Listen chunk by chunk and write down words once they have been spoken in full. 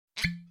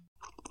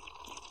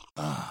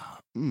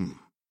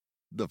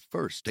The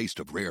first taste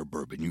of rare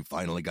bourbon you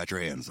finally got your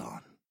hands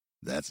on.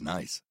 That's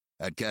nice.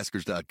 At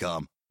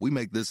Caskers.com, we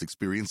make this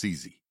experience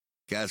easy.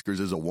 Caskers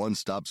is a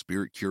one-stop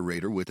spirit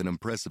curator with an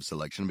impressive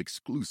selection of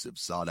exclusive,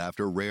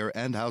 sought-after, rare,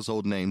 and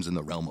household names in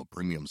the realm of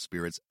premium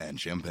spirits and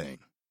champagne.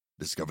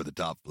 Discover the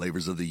top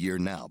flavors of the year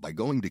now by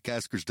going to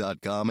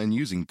Caskers.com and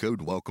using code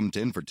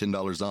WELCOME10 for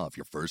 $10 off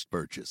your first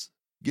purchase.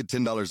 Get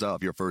 $10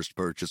 off your first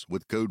purchase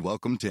with code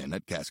WELCOME10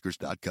 at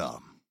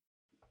Caskers.com.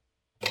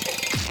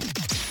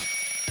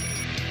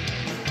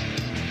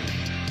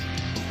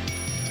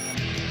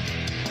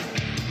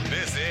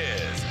 This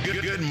is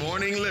Good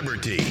Morning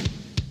Liberty.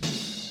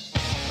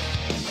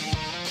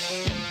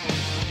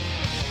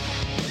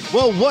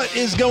 Well, what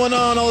is going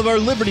on, all of our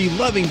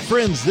liberty-loving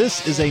friends?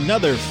 This is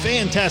another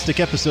fantastic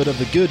episode of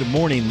the Good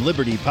Morning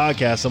Liberty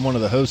podcast. I'm one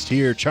of the hosts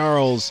here,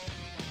 Charles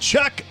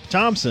Chuck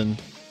Thompson,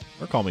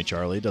 or call me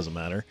Charlie, it doesn't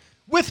matter.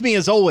 With me,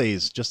 as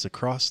always, just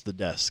across the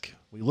desk.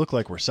 We look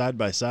like we're side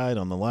by side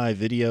on the live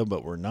video,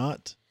 but we're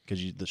not,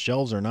 because the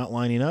shelves are not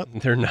lining up.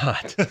 They're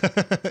not.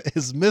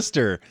 Is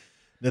Mr.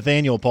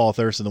 Nathaniel Paul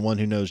Thurston, the one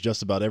who knows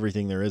just about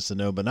everything there is to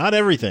know, but not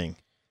everything.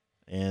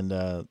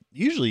 And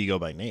usually you go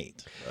by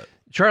Nate, but...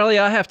 Charlie,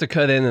 I have to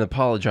cut in and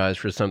apologize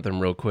for something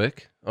real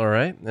quick, all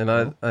right?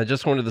 And I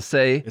just wanted to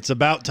say... It's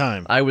about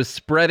time. I was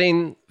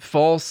spreading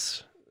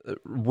false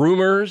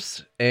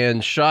rumors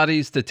and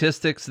shoddy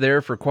statistics there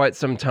for quite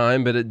some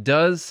time, but it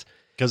does...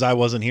 Because I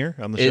wasn't here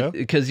on the show?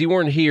 Because you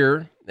weren't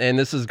here, and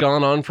this has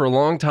gone on for a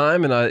long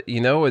time, and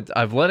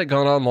I've let it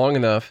go on long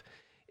enough.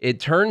 It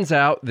turns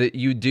out that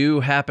you do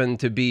happen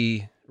to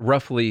be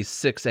roughly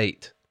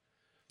 6'8".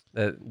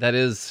 That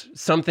is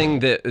something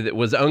that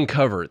was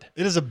uncovered.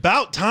 It is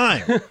about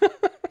time.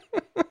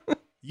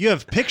 You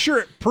have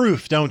picture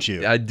proof, don't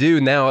you? I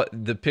do. Now,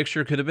 the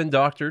picture could have been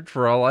doctored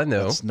for all I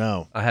know.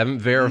 No. I haven't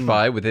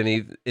verified with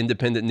any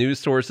independent news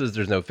sources.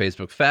 There's no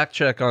Facebook fact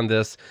check on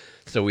this,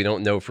 so we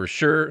don't know for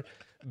sure.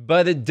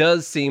 But it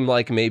does seem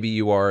like maybe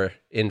you are,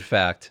 in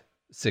fact,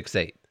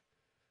 6'8".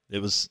 It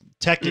was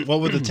what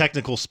were the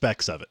technical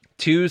specs of it?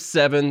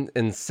 2'7"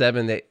 and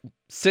 7'8".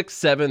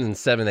 6'7" and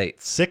 7/8".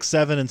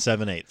 6'7" and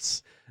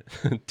 7/8".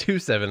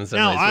 2'7" and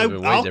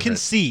 7/8". Now I'll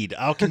concede.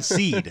 I'll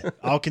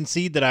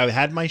concede that I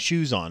had my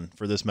shoes on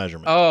for this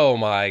measurement. Oh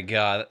my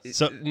God!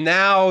 So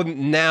now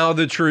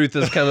the truth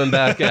is coming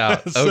back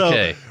out.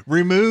 Okay,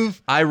 so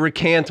I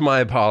recant my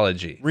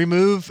apology.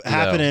 Remove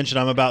half an inch, and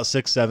I'm about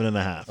 6'7" and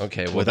a half.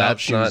 Okay, well, without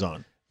shoes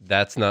on.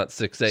 That's not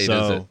 6'8",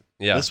 so, is it?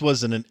 Yeah. This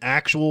was an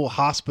actual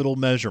hospital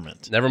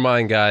measurement. Never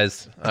mind,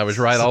 guys. I was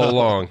right all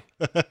along.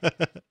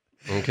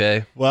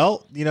 Okay.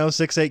 Well,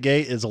 6'8"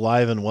 Gate is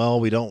alive and well.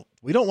 We don't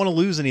want to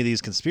lose any of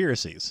these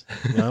conspiracies.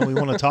 We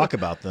want to talk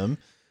about them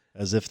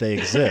as if they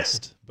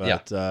exist.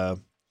 But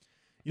I'm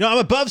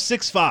above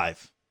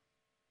 6'5".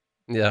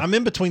 Yeah. I'm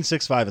in between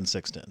 6'5" and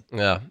 6'10".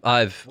 Yeah.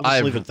 I'll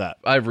leave it at that.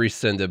 I've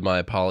rescinded my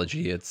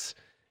apology. It's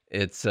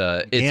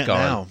gone.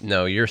 Now.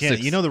 No, you're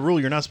 6. You know the rule.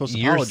 You're not supposed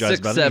to apologize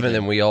about anything. You're 6'7",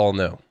 and we all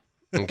know.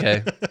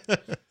 Okay.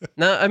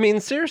 Now, I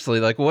mean, seriously,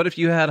 like, what if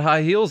you had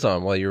high heels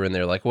on while you were in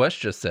there, like Wes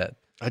just said?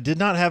 I did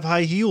not have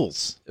high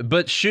heels.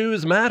 But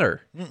shoes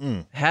matter.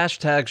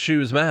 Hashtag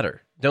shoes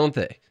matter, don't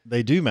they?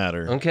 They do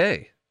matter.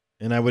 Okay.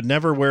 And I would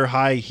never wear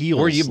high heels.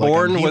 Were you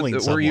born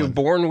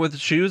with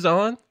shoes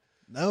on?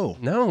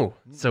 No.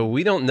 So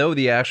we don't know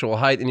the actual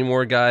height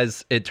anymore,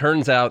 guys. It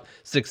turns out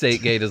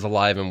 6'8" Gate is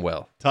alive and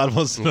well. Todd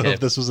wants to know if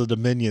this was a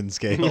Dominion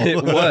scale.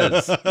 It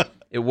was.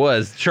 It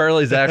was.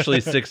 Charlie's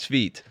actually 6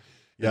 feet.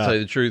 To tell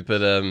you the truth, but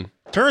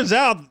turns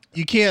out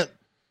you can't.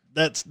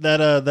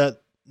 That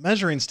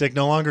measuring stick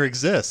no longer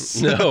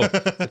exists. No,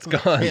 it's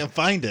gone. Can't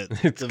find it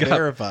to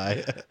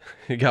verify.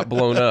 It got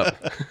blown up.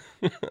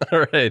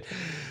 All right.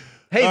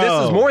 Hey,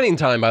 this is morning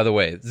time, by the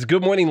way. This is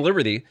Good Morning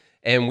Liberty,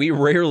 and we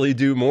rarely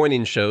do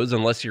morning shows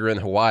unless you're in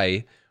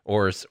Hawaii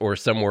or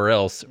somewhere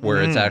else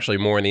where it's actually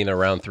morning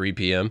around 3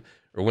 p.m.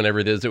 or whenever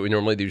it is that we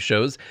normally do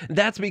shows.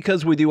 That's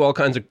because we do all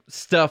kinds of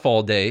stuff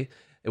all day.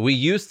 We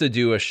used to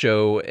do a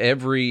show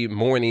every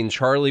morning.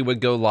 Charlie would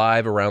go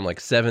live around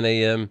like 7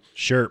 a.m.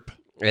 Sherp.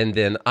 And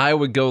then I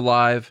would go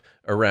live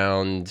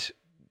around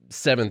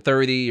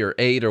 7:30 or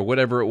 8 or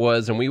whatever it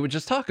was, and we would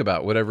just talk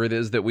about whatever it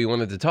is that we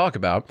wanted to talk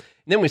about.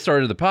 And then we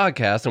started the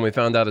podcast, and we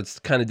found out it's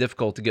kind of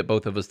difficult to get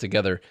both of us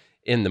together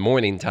in the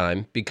morning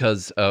time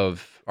because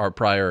of our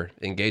prior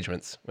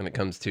engagements when it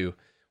comes to,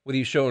 what are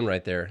you showing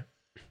right there?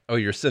 Oh,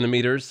 your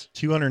centimeters?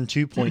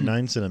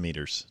 202.9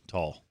 centimeters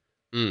tall.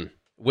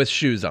 With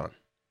shoes on.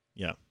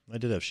 Yeah, I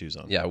did have shoes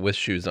on. Yeah, with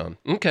shoes on.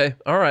 Okay,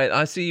 all right.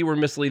 I see you were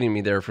misleading me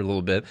there for a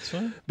little bit. That's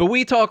fine. But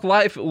we talk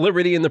life,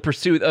 liberty, and the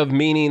pursuit of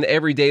meaning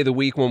every day of the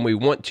week when we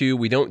want to.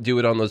 We don't do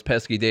it on those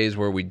pesky days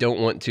where we don't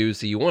want to.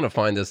 So you want to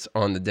find us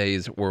on the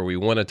days where we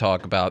want to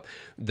talk about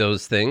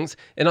those things.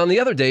 And on the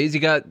other days,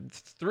 you got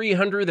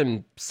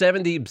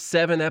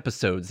 377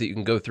 episodes that you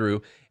can go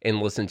through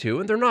and listen to.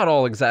 And they're not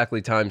all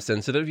exactly time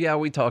sensitive. Yeah,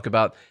 we talk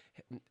about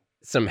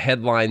some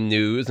headline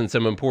news and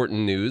some important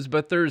news,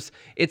 but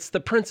it's the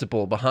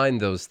principle behind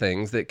those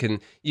things that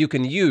you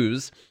can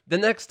use the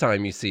next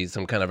time you see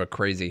some kind of a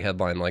crazy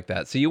headline like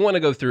that. So you want to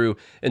go through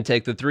and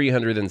take the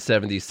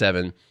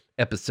 377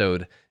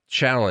 episode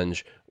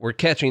challenge. We're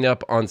catching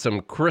up on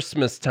some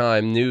Christmas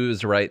time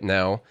news right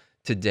now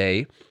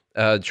today.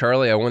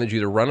 Charlie, I wanted you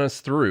to run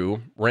us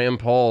through Rand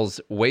Paul's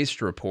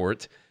waste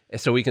report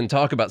so we can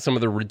talk about some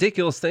of the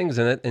ridiculous things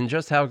in it and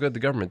just how good the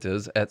government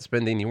is at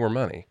spending your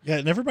money. Yeah,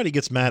 and everybody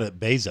gets mad at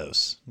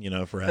Bezos,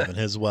 for having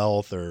his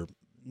wealth, or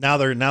now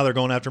they're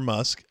going after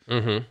Musk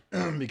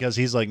because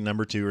he's like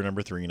number 2 or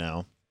number 3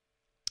 now.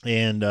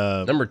 And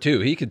number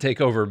 2, he could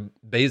take over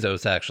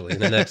Bezos actually in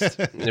the next,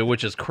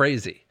 which is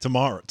crazy.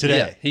 Today,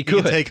 yeah, he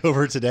could take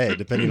over today,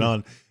 depending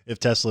on if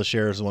Tesla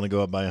shares want to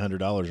go up by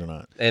 $100 or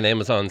not, and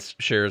Amazon's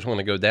shares want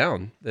to go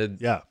down.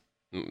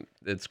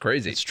 It's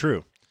crazy. It's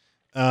true.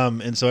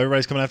 And so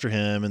everybody's coming after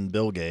him and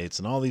Bill Gates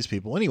and all these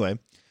people. Anyway,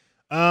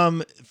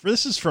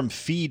 this is from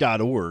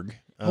fee.org.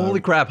 Holy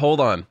crap.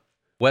 Hold on.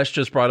 Wes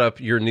just brought up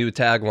your new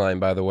tagline,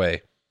 by the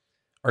way.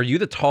 Are you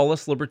the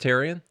tallest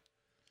libertarian?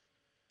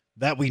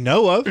 That we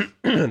know of.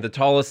 The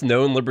tallest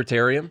known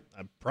libertarian?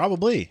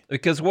 Probably.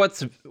 Because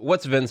what's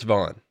Vince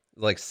Vaughn?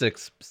 Like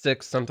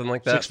 6'6", something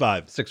like that?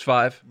 6'5". 6'5"?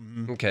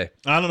 Mm-hmm. Okay.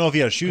 I don't know if he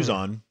has shoes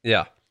on.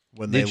 Yeah.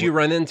 Did you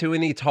run into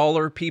any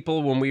taller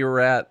people when we were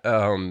at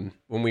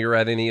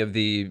any of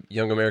the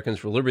Young Americans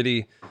for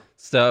Liberty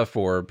stuff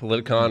or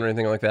Politicon or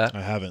anything like that?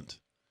 I haven't.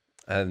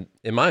 And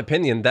in my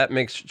opinion, that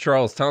makes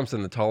Charles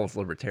Thompson the tallest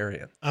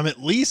libertarian. I'm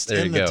at least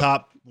in the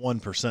top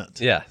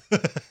 1%. Yeah.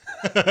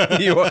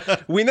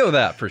 We know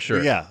that for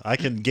sure. Yeah, I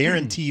can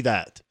guarantee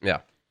that.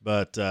 Yeah.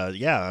 But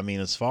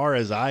as far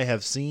as I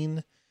have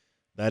seen,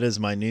 that is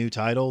my new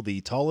title,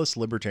 the tallest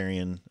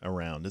libertarian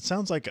around. It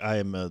sounds like I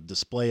am a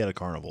display at a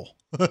carnival.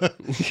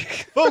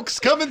 Folks,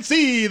 come and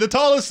see the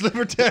tallest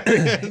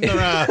libertarian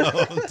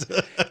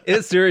around.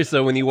 It's serious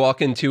though. When you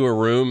walk into a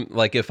room,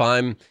 like if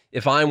I'm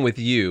with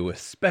you,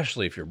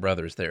 especially if your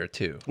brother's there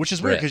too, which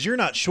is weird because you're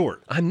not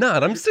short. I'm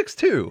not. I'm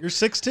 6'2". You're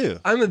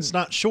 6'2". It's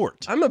not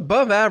short. I'm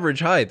above average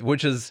height,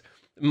 which is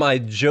my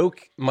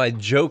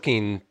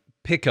joking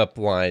pickup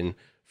line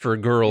for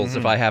girls.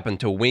 If I happen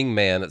to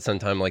wingman at some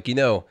time, like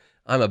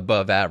I'm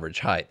above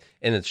average height,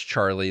 and it's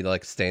Charlie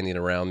like standing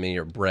around me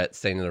or Brett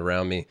standing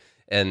around me.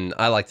 And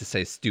I like to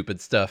say stupid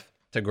stuff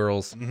to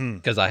girls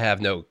because I have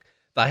no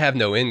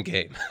end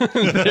game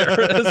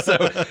there.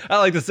 So I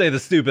like to say the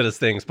stupidest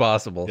things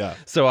possible. Yeah.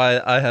 So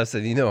I have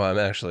said, I'm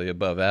actually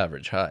above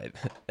average height.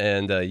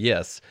 And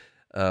yes,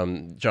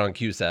 John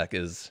Cusack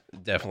is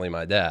definitely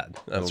my dad.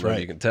 I don't know if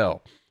you can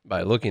tell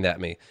by looking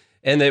at me.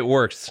 And it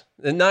works.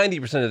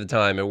 90% of the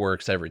time, it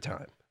works every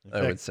time,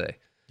 I would say.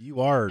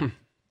 You are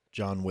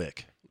John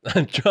Wick.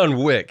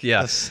 John Wick,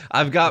 yeah.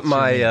 I've got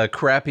my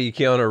crappy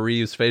Keanu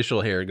Reeves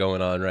facial hair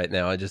going on right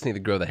now. I just need to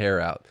grow the hair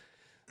out.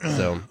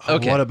 So,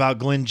 okay. What about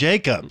Glenn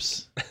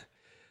Jacobs?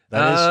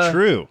 That is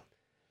true.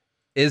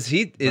 Is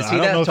he I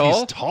don't that know tall? If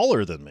he's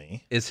taller than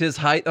me. Is his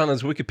height on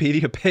his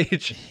Wikipedia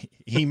page?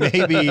 He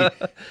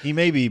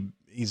may be.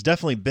 He's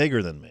definitely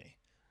bigger than me.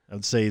 I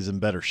would say he's in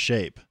better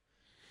shape.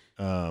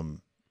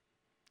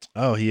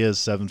 He is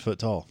 7 foot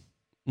tall.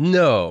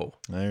 No.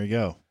 There you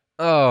go.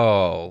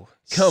 Oh,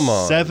 come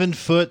on. 7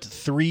 foot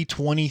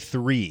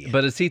 323.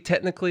 But is he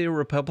technically a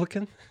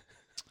Republican?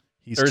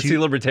 Is he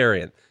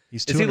libertarian?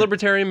 Is he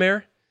libertarian,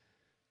 Mayor?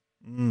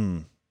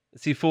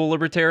 Is he full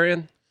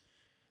libertarian?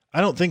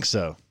 I don't think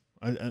so.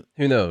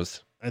 Who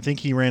knows? I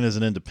think he ran as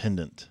an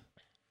independent.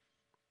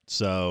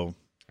 So.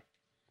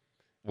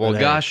 Well,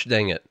 gosh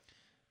dang it.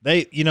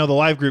 The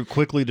live group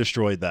quickly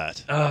destroyed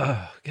that.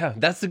 Oh,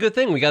 God. That's the good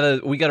thing. We got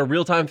a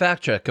real-time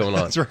fact check going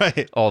on. That's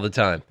right. All the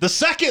time. The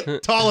second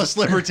tallest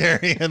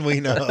libertarian we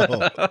know.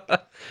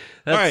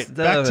 All right,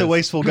 back to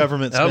wasteful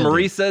government spending.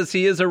 Marie says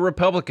he is a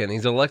Republican.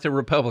 He's an elected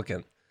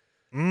Republican.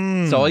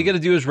 So all you got to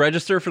do is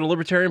register for the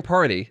Libertarian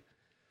Party,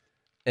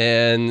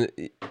 and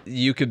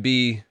you could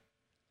be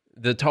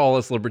the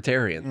tallest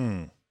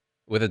libertarian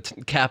with a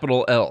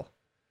capital L.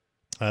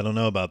 I don't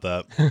know about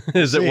that.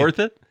 Is it worth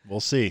it?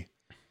 We'll see.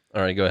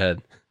 All right, go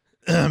ahead.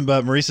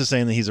 But Maurice is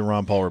saying that he's a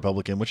Ron Paul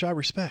Republican, which I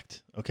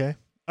respect. Okay.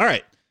 All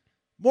right.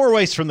 More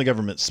waste from the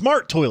government.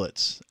 Smart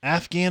toilets,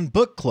 Afghan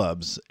book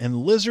clubs, and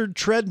lizard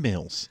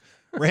treadmills.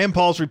 Rand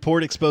Paul's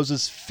report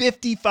exposes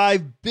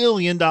 $55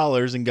 billion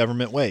in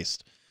government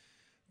waste.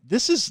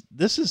 This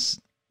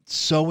is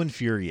so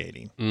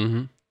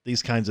infuriating,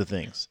 these kinds of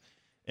things.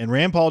 And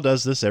Rand Paul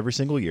does this every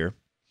single year.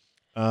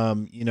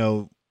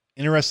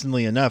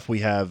 Interestingly enough, we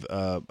have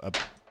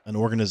an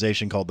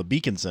organization called the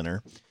Beacon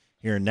Center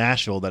here in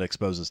Nashville that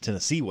exposes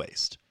Tennessee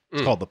waste.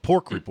 It's called the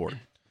Pork Report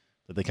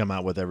that they come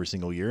out with every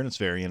single year, and it's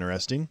very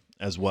interesting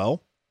as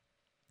well.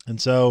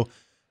 And so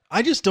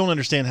I just don't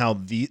understand how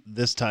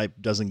this type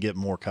doesn't get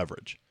more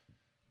coverage.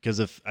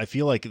 Because I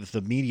feel like if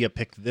the media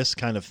picked this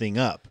kind of thing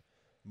up,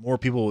 more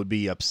people would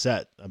be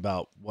upset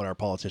about what our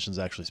politicians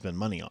actually spend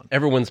money on.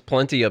 Everyone's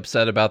plenty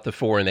upset about the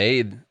foreign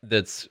aid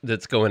that's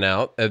going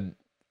out,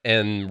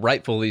 and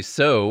rightfully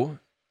so.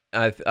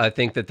 I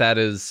think that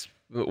is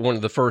one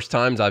of the first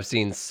times I've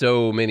seen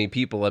so many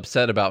people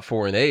upset about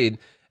foreign aid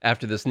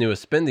after this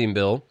newest spending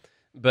bill.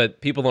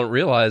 But people don't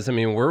realize, I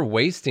mean, we're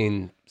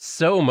wasting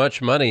so much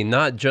money,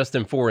 not just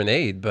in foreign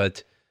aid,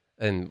 but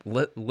in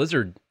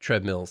lizard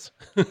treadmills.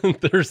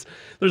 There's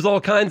all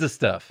kinds of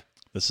stuff.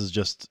 This is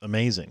just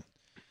amazing.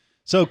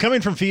 So coming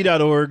from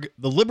fee.org,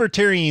 the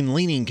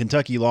libertarian-leaning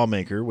Kentucky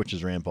lawmaker, which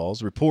is Rand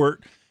Paul's,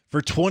 report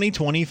for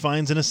 2020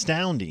 finds an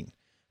astounding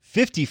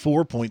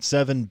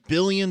 $54.7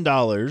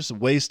 billion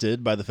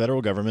wasted by the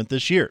federal government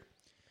this year.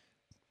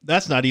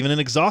 That's not even an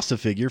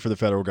exhaustive figure for the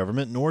federal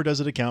government, nor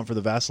does it account for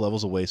the vast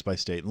levels of waste by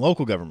state and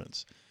local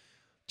governments.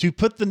 To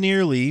put the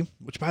nearly,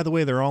 which by the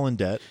way, they're all in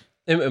debt.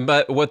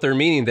 But what they're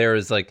meaning there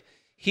is like,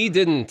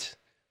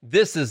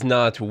 this is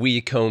not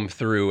we comb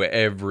through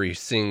every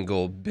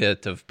single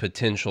bit of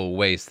potential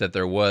waste that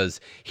there was.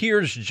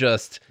 Here's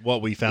just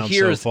what we found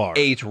so far.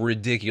 8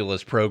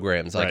 ridiculous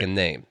programs I can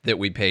name that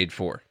we paid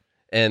for.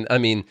 And I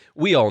mean,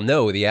 we all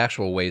know the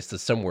actual waste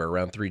is somewhere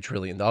around $3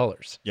 trillion.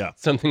 Yeah.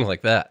 Something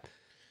like that.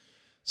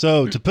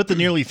 So to put the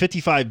nearly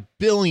 $55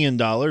 billion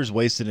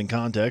wasted in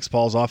context,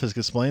 Paul's office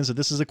explains that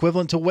this is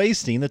equivalent to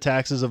wasting the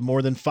taxes of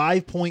more than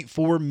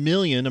 5.4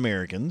 million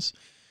Americans.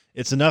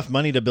 It's enough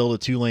money to build a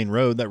 2-lane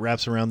road that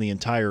wraps around the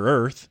entire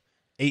Earth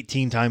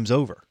 18 times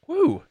over.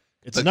 Woo!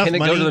 It's but enough can it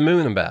money, go to the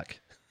moon and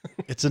back?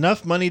 It's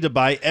enough money to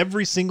buy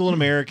every single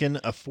American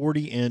a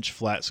 40-inch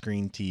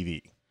flat-screen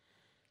TV,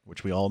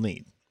 which we all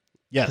need.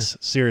 Yes,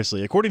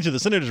 seriously. According to the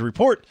Senator's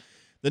report,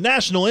 the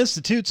National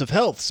Institutes of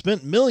Health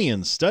spent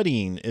millions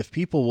studying if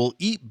people will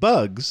eat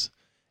bugs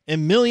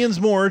and millions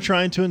more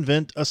trying to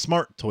invent a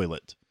smart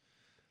toilet.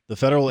 The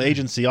federal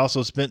agency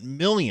also spent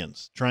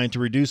millions trying to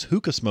reduce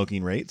hookah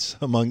smoking rates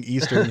among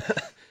Eastern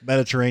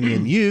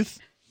Mediterranean youth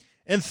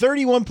and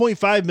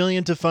 $31.5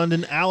 million to fund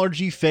an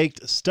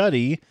allergy-faked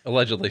study.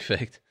 Allegedly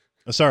faked.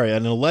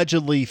 An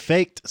allegedly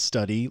faked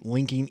study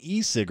linking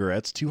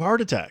e-cigarettes to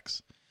heart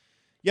attacks.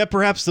 Yet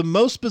perhaps the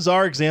most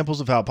bizarre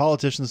examples of how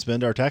politicians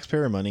spend our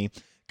taxpayer money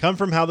come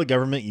from how the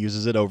government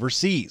uses it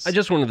overseas. I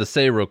just wanted to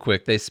say real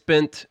quick, they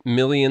spent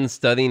millions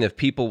studying if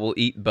people will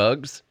eat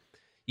bugs.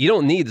 You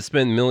don't need to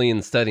spend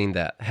millions studying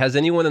that. Has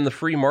anyone in the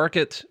free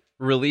market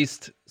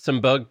released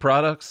some bug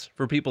products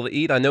for people to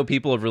eat? I know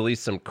people have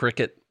released some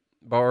cricket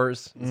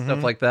bars and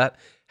stuff like that.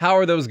 How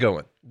are those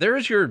going?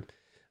 There's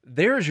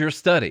your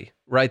study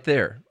right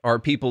there. Are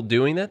people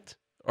doing it?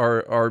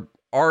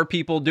 Are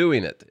people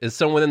doing it? Is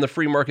someone in the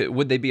free market,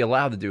 would they be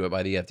allowed to do it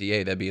by the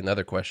FDA? That'd be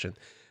another question.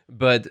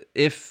 But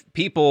if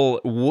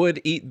people would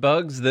eat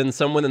bugs, then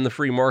someone in the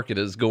free market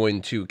is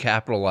going to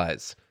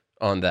capitalize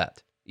on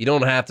that. You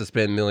don't have to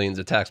spend millions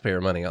of taxpayer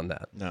money on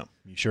that. No,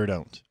 you sure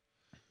don't.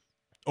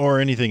 Or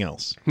anything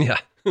else. Yeah.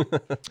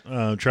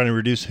 Trying to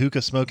reduce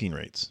hookah smoking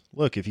rates.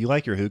 Look, if you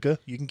like your hookah,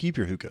 you can keep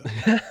your hookah.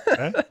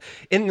 Okay?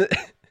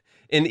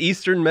 In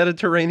Eastern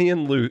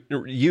Mediterranean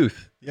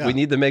youth, we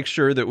need to make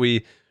sure that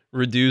we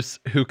reduce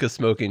hookah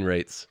smoking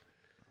rates.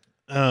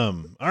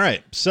 All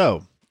right.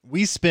 So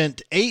we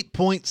spent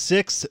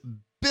 $8.6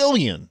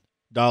 billion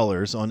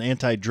on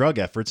anti-drug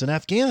efforts in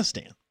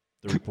Afghanistan,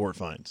 the report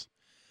finds.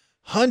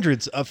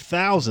 Hundreds of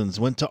thousands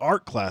went to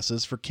art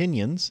classes for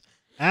Kenyans,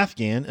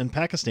 Afghan, and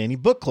Pakistani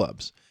book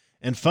clubs,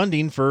 and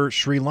funding for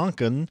Sri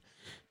Lankan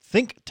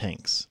think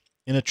tanks.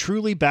 In a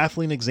truly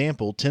baffling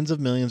example, tens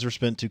of millions were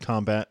spent to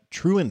combat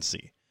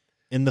truancy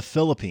in the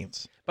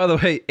Philippines. By the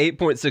way,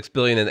 $8.6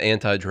 billion in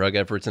anti-drug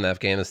efforts in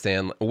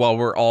Afghanistan, while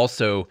we're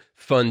also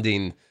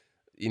funding,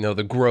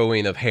 the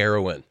growing of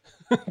heroin,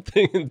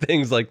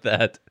 things like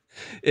that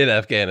in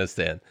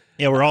Afghanistan.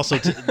 Yeah, we're also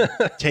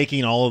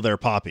taking all of their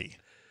poppy.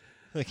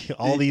 Like,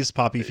 all these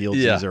poppy fields,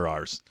 these are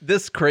ours.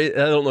 I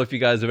don't know if you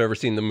guys have ever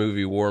seen the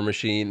movie War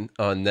Machine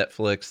on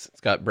Netflix.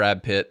 It's got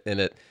Brad Pitt in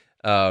it.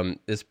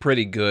 It's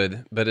pretty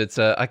good, but it's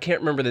I can't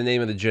remember the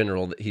name of the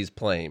general that he's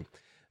playing.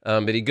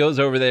 But he goes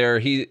over there.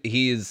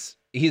 He's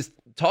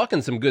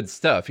talking some good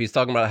stuff. He's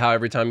talking about how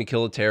every time you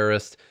kill a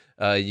terrorist,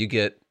 you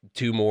get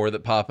 2 more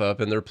that pop up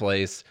in their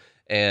place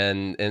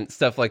and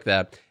stuff like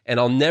that. And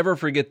I'll never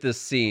forget this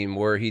scene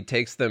where he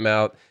takes them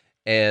out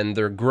and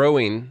they're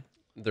growing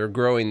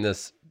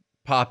this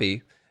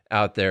poppy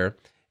out there,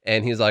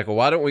 and he's like, well,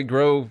 why don't we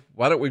grow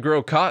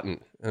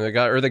cotton? And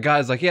the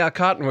guy's like, yeah,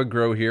 cotton would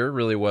grow here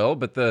really well,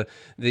 but the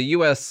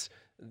U.S.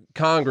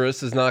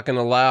 Congress is not going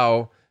to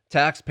allow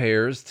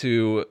taxpayers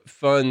to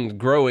fund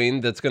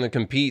growing that's going to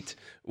compete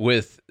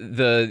with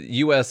the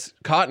U.S.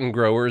 cotton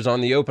growers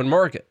on the open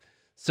market.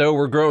 So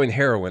we're growing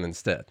heroin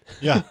instead.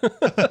 Yeah.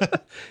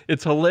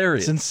 It's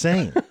hilarious. It's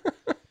insane.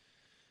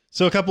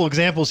 So a couple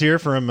examples here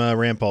from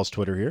Rand Paul's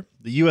Twitter here.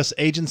 The U.S.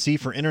 Agency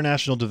for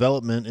International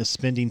Development is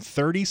spending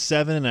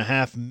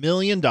 $37.5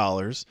 million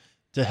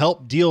to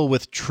help deal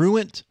with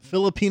truant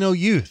Filipino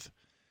youth.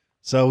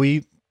 So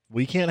we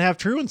can't have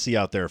truancy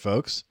out there,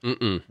 folks.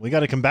 We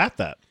got to combat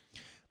that.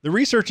 The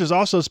researchers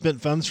also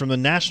spent funds from the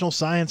National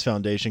Science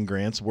Foundation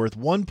grants worth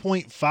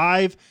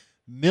 $1.5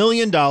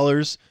 million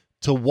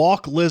to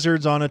walk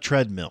lizards on a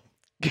treadmill.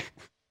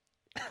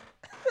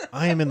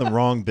 I am in the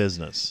wrong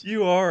business.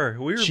 You are.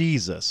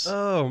 Jesus.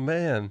 Oh,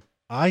 man.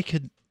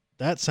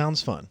 That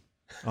sounds fun,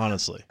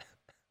 honestly.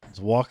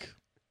 Just walk.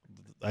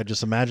 I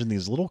just imagine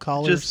these little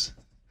collars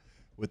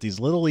with these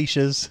little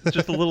leashes.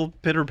 Just a little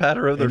pitter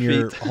patter of their and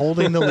you're feet.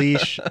 holding the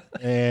leash,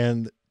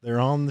 and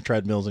they're on the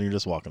treadmills, and you're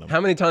just walking them. How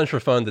many times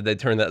for fun did they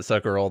turn that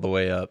sucker all the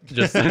way up?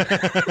 Just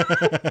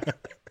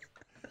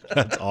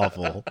That's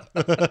awful.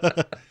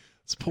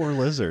 It's poor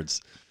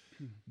lizards.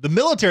 The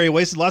military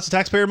wasted lots of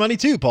taxpayer money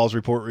too, Paul's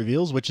report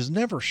reveals, which is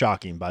never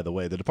shocking, by the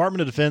way. The Department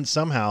of Defense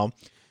somehow,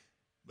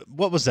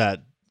 what was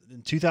that,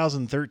 in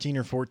 2013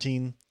 or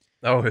 14?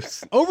 Oh,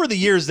 it's Over the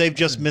years, they've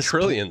just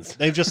trillions.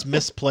 They've just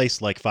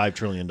misplaced like $5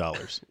 trillion.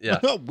 Yeah.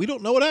 We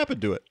don't know what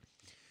happened to it.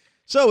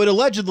 So it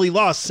allegedly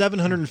lost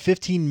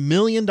 $715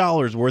 million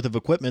worth of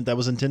equipment that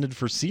was intended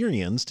for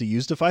Syrians to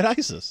use to fight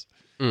ISIS.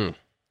 I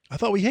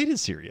thought we hated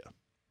Syria.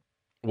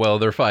 Well,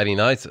 they're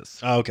fighting ISIS.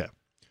 Oh, okay.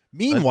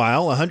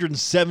 Meanwhile,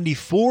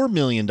 $174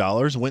 million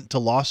went to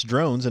lost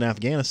drones in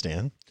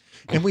Afghanistan,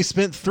 and we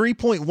spent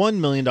 $3.1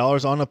 million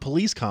on a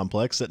police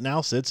complex that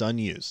now sits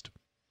unused.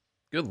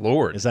 Good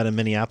Lord. Is that in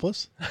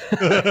Minneapolis?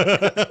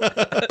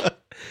 It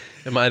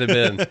might have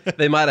been.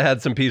 They might have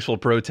had some peaceful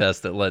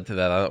protests that led to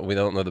that. We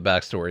don't know the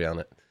backstory on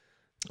it.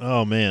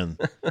 Oh, man.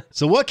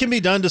 So what can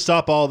be done to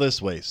stop all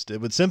this waste? It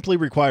would simply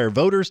require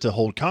voters to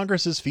hold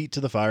Congress's feet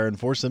to the fire and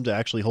force them to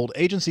actually hold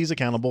agencies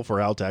accountable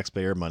for how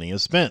taxpayer money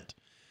is spent.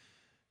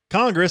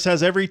 Congress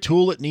has every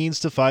tool it needs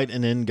to fight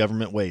and end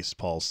government waste,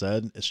 Paul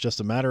said. It's just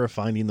a matter of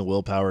finding the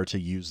willpower to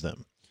use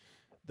them.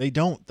 They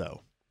don't,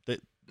 though.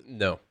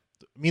 No.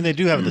 I mean, they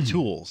do have the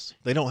tools.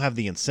 They don't have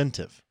the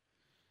incentive.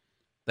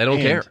 They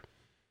don't care.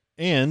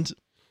 And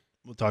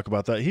we'll talk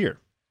about that here.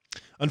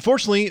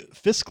 Unfortunately,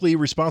 fiscally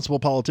responsible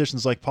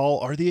politicians like Paul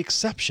are the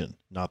exception,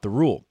 not the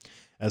rule.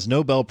 As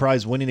Nobel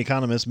Prize winning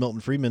economist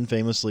Milton Friedman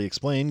famously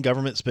explained,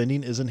 government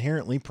spending is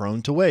inherently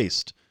prone to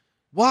waste.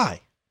 Why?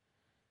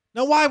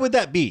 Now, why would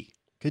that be?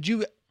 Could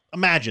you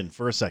imagine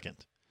for a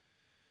second?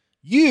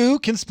 You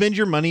can spend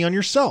your money on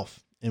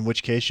yourself, in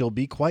which case you'll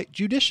be quite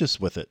judicious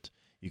with it.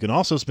 You can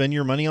also spend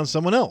your money on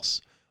someone else,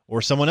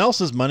 or someone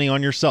else's money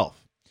on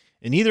yourself.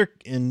 In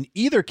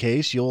either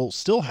case, you'll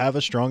still have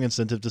a strong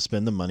incentive to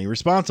spend the money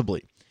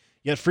responsibly.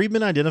 Yet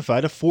Friedman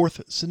identified a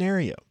fourth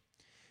scenario.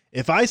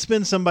 If I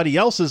spend somebody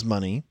else's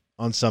money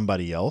on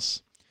somebody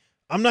else,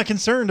 I'm not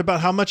concerned about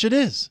how much it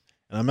is,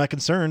 and I'm not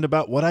concerned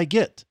about what I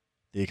get,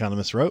 the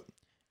economist wrote,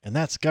 and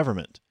that's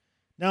government.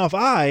 Now, if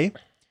I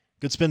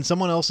could spend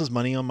someone else's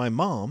money on my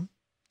mom,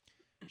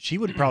 she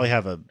would probably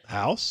have a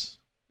house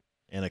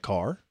and a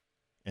car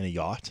and a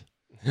yacht.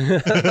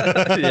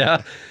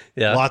 Yeah.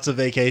 Lots of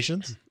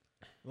vacations.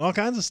 All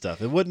kinds of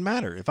stuff. It wouldn't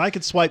matter. If I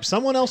could swipe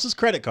someone else's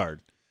credit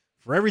card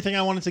for everything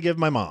I wanted to give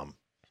my mom,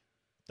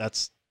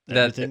 that's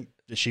everything.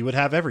 She would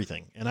have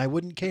everything, and I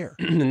wouldn't care.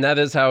 And that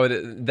is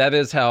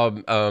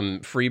how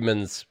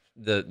Friedman's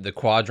the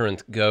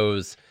quadrant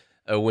goes.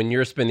 When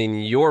you're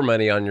spending your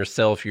money on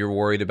yourself, you're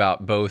worried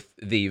about both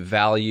the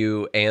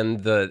value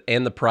and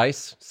the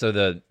price, so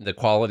the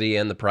quality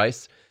and the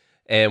price.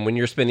 And when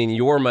you're spending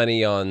your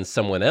money on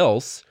someone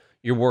else,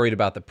 you're worried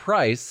about the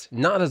price,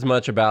 not as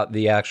much about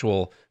the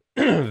actual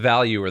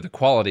value or the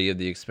quality of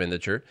the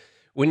expenditure.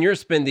 When you're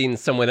spending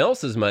someone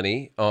else's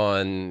money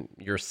on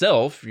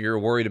yourself, you're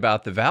worried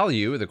about the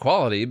value, the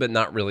quality, but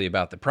not really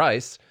about the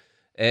price.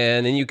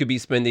 And then you could be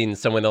spending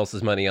someone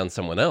else's money on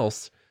someone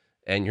else,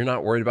 and you're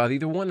not worried about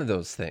either one of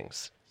those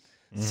things.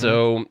 Mm-hmm.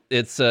 So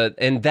it's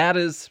and that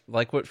is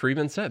like what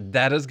Friedman said.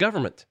 That is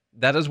government.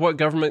 That is what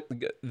government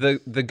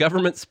the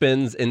government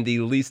spends in the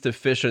least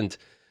efficient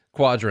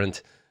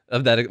quadrant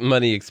of that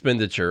money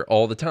expenditure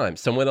all the time.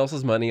 Someone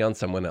else's money on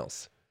someone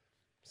else.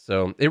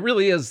 So it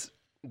really is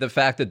the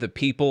fact that the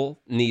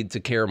people need to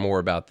care more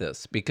about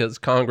this, because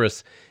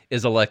Congress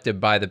is elected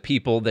by the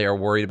people. They are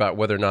worried about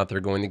whether or not they're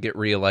going to get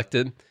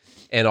reelected.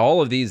 And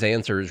all of these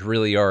answers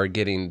really are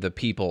getting the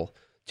people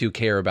to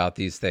care about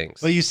these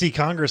things. Well, you see,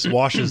 Congress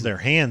washes their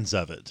hands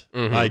of it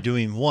by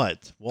doing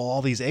what? Well,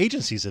 all these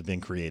agencies have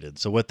been created.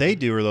 So what they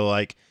do are they're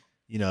like,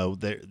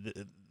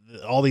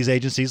 all these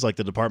agencies like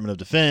the Department of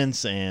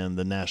Defense and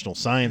the National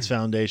Science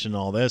Foundation and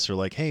all this are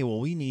like, hey,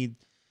 well, we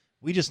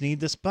just need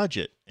this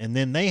budget. And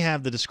then they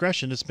have the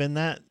discretion to spend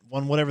that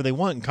on whatever they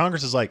want. And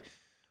Congress is like,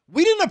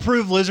 we didn't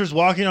approve lizards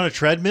walking on a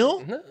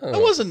treadmill. No.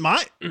 That wasn't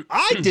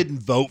I didn't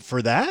vote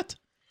for that.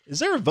 Is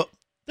there a vote?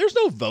 There's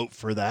no vote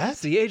for that.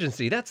 That's the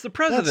agency. That's the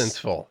president's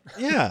fault.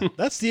 Yeah,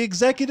 that's the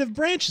executive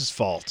branch's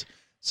fault.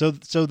 So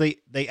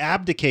they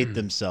abdicate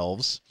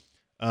themselves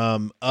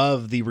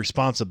of the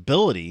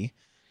responsibility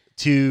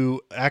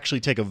to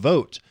actually take a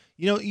vote.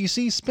 You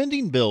see,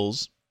 spending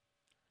bills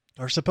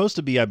are supposed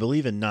to be, I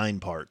believe, in 9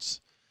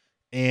 parts,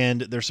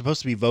 and they're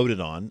supposed to be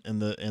voted on.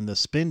 And the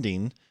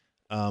spending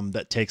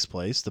that takes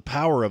place, the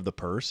power of the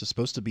purse, is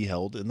supposed to be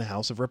held in the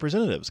House of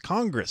Representatives,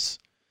 Congress.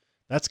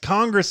 That's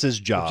Congress's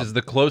job, which is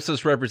the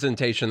closest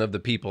representation of the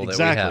people that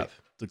we have.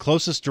 The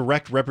closest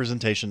direct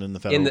representation in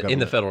the federal government. In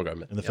the federal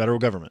government. In the federal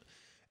government.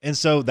 And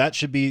so that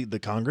should be, the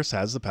Congress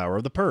has the power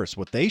of the purse.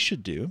 What they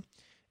should do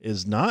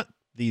is not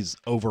these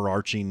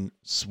overarching,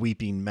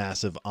 sweeping,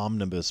 massive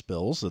omnibus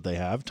bills that they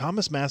have.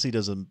 Thomas Massey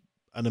does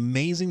an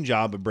amazing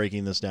job of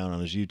breaking this down on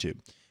his YouTube.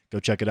 Go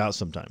check it out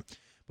sometime.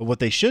 But what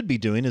they should be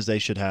doing is they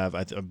should have,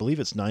 I believe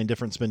it's 9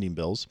 different spending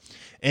bills.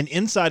 And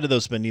inside of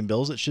those spending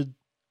bills, it should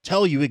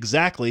tell you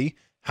exactly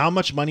how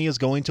much money is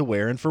going to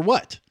where and for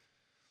what.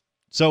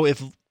 So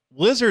if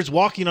lizards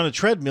walking on a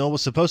treadmill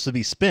was supposed to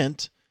be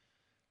spent,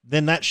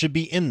 then that should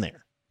be in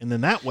there. And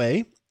then that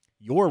way,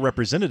 your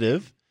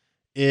representative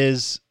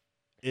is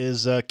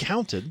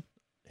counted.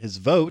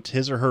 His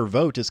or her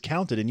vote is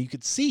counted, and you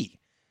could see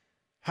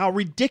how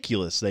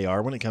ridiculous they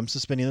are when it comes to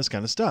spending this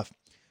kind of stuff.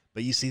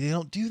 But you see, they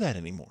don't do that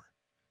anymore.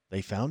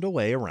 They found a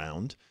way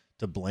around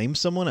to blame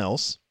someone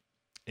else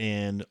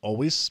and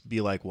always be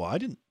like, well,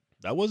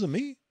 that wasn't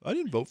me. I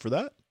didn't vote for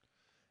that.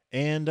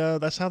 And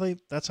that's how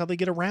they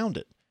get around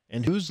it.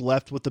 And who's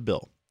left with the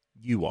bill?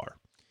 You are.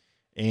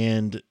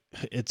 And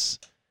it's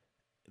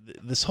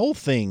this whole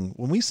thing,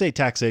 when we say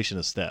taxation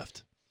is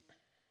theft,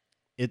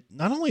 it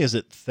not only is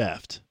it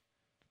theft,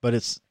 but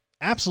it's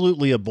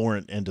absolutely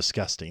abhorrent and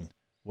disgusting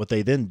what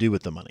they then do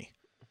with the money.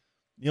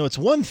 It's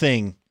one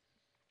thing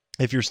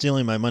if you're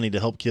stealing my money to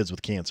help kids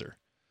with cancer.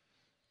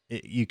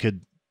 You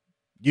could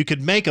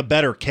make a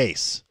better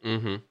case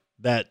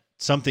that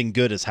something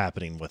good is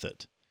happening with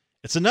it.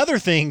 It's another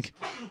thing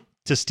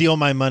to steal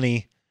my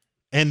money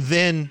and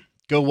then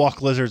go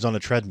walk lizards on a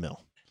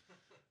treadmill,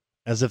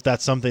 as if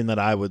that's something that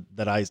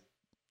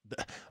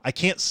I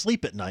can't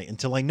sleep at night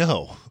until I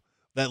know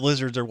that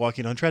lizards are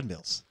walking on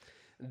treadmills.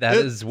 That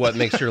is what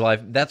makes your life.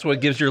 That's what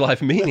gives your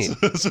life meaning.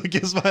 That's what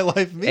gives my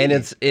life meaning.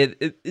 And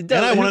it does.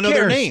 And I want to know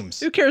their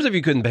names. Who cares if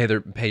you couldn't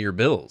pay your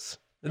bills?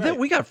 Right.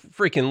 We got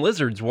freaking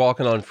lizards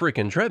walking on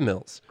freaking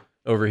treadmills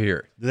over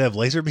here. Do they have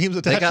laser beams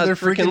attached to their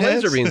freaking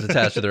laser heads? beams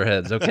attached to their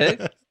heads. Okay.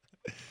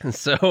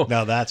 So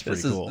now that's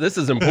pretty cool. This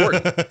is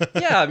important.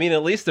 Yeah, I mean,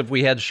 at least if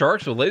we had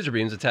sharks with laser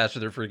beams attached to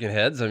their freaking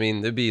heads, I mean,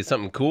 it'd be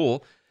something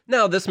cool.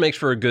 Now, this makes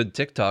for a good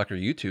TikTok or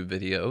YouTube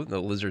video, the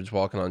lizards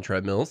walking on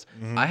treadmills.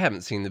 I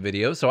haven't seen the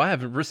video, so I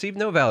have received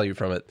no value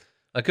from it.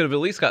 I could have at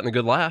least gotten a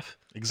good laugh.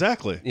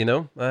 Exactly.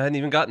 I hadn't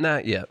even gotten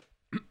that yet.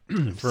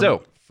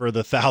 For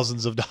the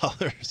thousands of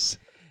dollars.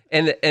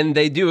 And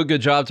they do a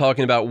good job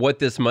talking about what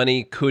this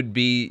money could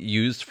be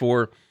used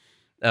for.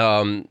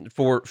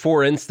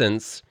 For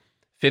instance,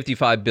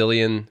 $55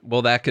 billion.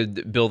 Well, that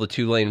could build a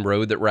 2-lane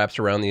road that wraps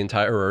around the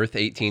entire Earth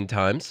 18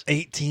 times.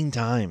 18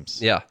 times.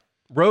 Yeah,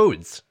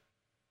 roads.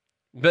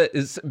 But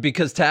it's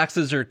because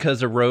taxes are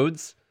because of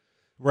roads,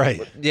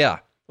 right? Yeah.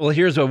 Well,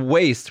 here's a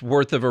waste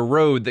worth of a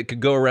road that could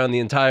go around the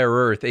entire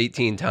Earth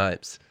 18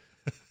 times.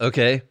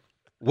 Okay,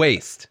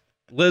 waste.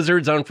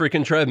 Lizards on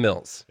freaking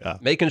treadmills. Yeah.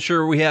 Making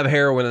sure we have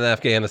heroin in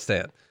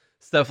Afghanistan.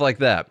 Stuff like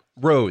that.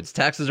 Roads.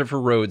 Taxes are for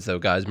roads, though,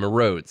 guys. More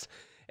roads.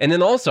 And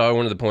then also, I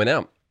wanted to point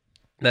out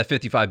that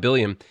 $55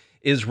 billion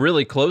is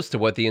really close to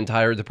what the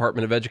entire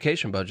Department of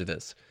Education budget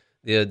is.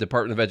 The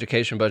Department of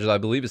Education budget, I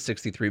believe, is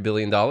 $63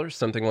 billion,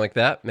 something like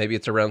that. Maybe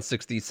it's around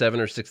 67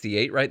 or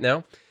 68 right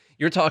now.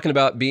 You're talking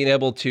about being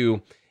able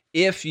to,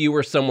 if you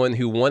were someone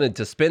who wanted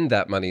to spend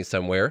that money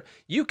somewhere,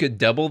 you could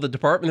double the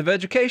Department of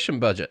Education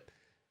budget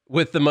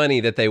with the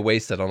money that they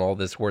wasted on all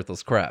this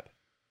worthless crap.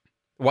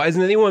 Why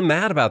isn't anyone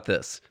mad about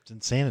this? It's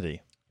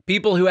insanity.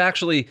 People who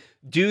actually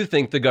do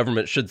think the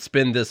government should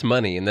spend this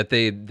money and that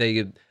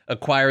they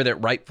acquired it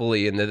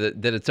rightfully and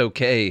that it's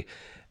okay.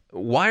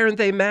 Why aren't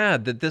they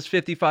mad that this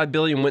 $55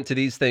 billion went to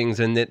these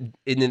things and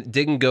it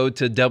didn't go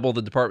to double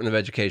the Department of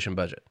Education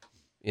budget?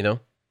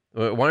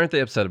 Why aren't they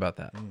upset about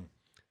that?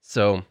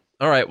 So,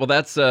 all right, well,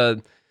 that's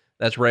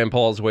Rand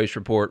Paul's waste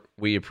report.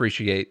 We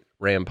appreciate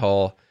Rand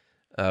Paul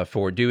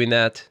for doing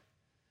that.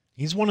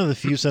 He's one of the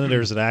few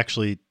senators that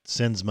actually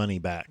sends money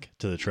back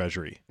to the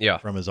Treasury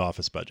from his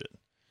office budget.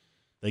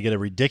 They get a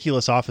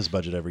ridiculous office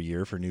budget every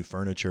year for new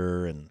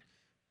furniture and,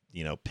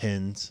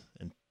 pens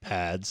and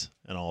pads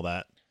and all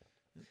that.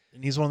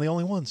 And he's one of the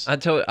only ones. I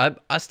tell you,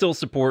 I still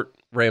support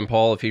Rand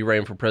Paul. If he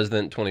ran for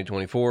president in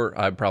 2024,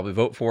 I'd probably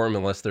vote for him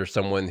unless there's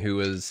someone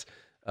who is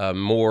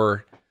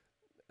more,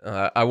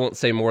 I won't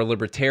say more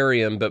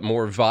libertarian, but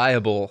more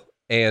viable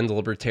and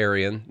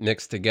libertarian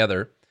mixed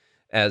together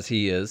as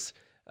he is.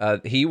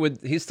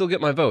 He'd still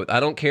get my vote. I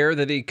don't care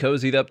that he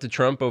cozied up to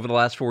Trump over the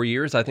last 4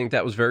 years. I think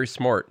that was very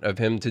smart of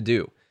him to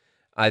do.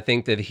 I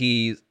think that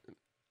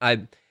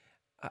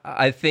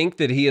I think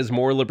that he is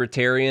more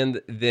libertarian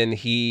than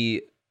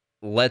he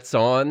lets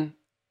on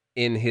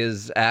in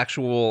his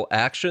actual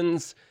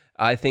actions.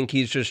 I think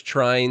he's just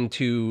trying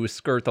to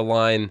skirt the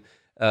line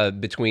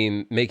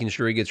between making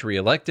sure he gets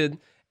reelected,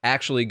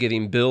 actually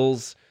getting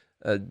bills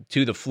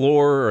to the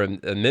floor or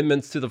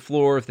amendments to the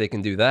floor if they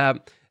can do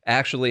that,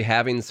 actually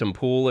having some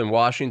pull in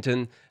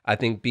Washington. I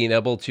think being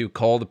able to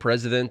call the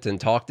president and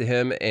talk to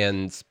him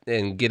and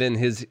get in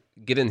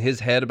his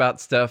head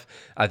about stuff,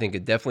 I think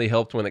it definitely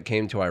helped when it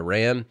came to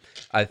Iran.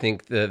 I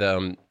think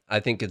that I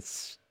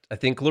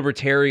think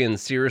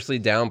libertarians seriously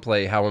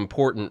downplay how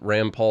important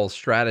Rand Paul's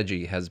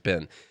strategy has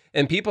been.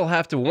 And people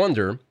have to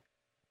wonder,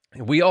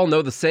 we all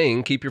know the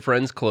saying, keep your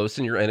friends close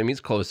and your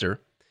enemies closer,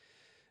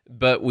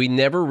 but we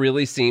never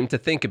really seem to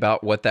think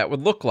about what that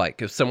would look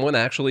like if someone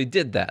actually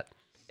did that.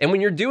 And when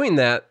you're doing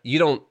that, you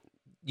don't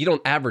you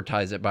don't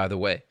advertise it, by the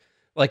way.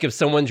 Like if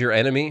someone's your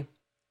enemy,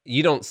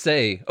 you don't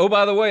say, oh,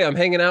 by the way, I'm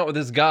hanging out with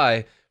this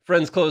guy.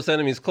 Friends close,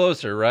 enemies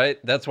closer, right?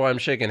 That's why I'm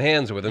shaking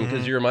hands with him,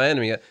 because you're my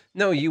enemy.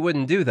 No, you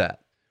wouldn't do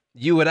that.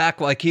 You would act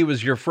like he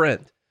was your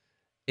friend,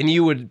 and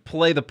you would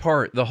play the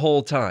part the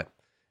whole time,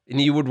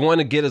 and you would want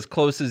to get as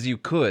close as you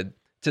could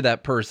to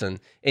that person.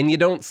 And you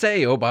don't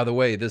say, oh, by the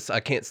way, I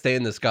can't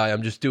stand this guy.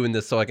 I'm just doing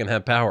this so I can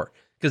have power,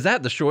 because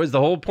that destroys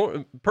the whole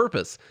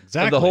purpose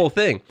of the whole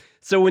thing.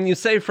 So when you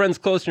say friends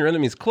closer and your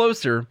enemies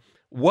closer,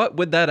 what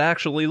would that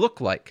actually look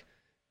like?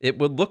 It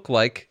would look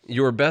like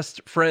your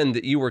best friend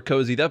that you were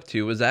cozied up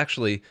to was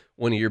actually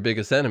one of your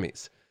biggest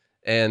enemies,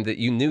 and that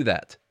you knew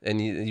that,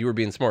 and you were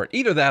being smart.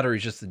 Either that, or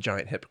he's just a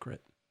giant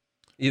hypocrite.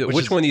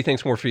 Which one do you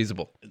think's more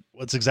feasible?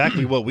 What's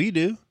exactly what we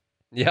do.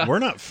 Yeah. We're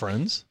not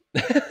friends.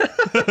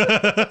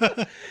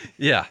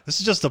 Yeah. This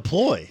is just a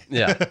ploy.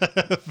 Yeah.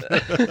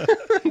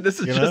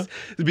 This is just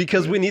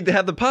because we need to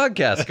have the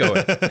podcast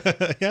going.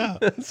 Yeah.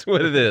 That's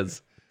what it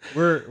is.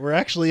 We're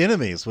actually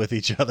enemies with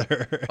each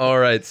other. All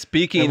right.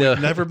 Speaking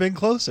of never been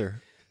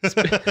closer.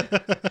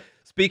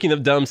 Speaking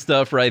of dumb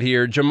stuff right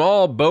here,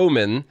 Jamal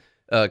Bowman,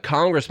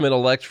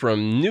 congressman-elect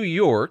from New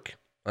York,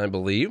 I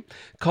believe,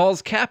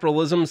 calls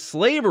capitalism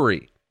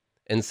slavery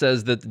and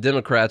says that the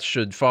Democrats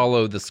should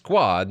follow the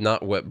squad,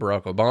 not what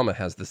Barack Obama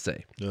has to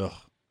say. Ugh.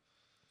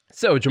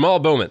 So, Jamal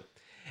Bowman,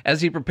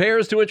 as he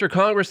prepares to enter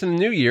Congress in the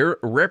new year,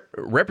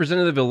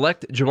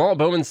 Representative-elect Jamal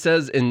Bowman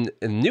says in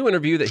a new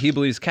interview that he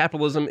believes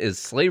capitalism is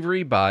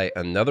slavery by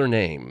another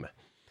name.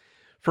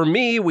 For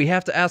me, we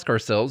have to ask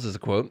ourselves, as a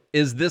quote,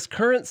 is this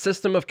current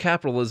system of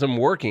capitalism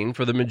working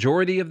for the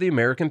majority of the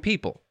American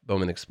people?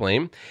 Bowman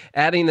explained,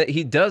 adding that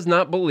he does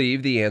not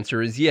believe the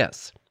answer is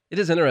yes. It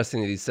is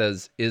interesting that he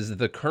says, is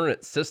the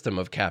current system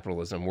of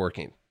capitalism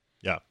working?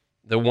 Yeah.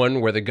 The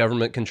one where the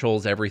government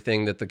controls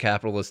everything that the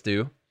capitalists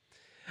do?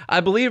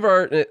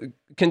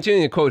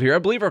 Continuing to quote here, I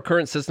believe our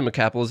current system of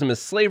capitalism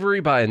is slavery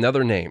by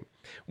another name.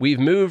 We've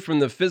moved from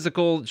the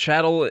physical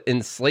chattel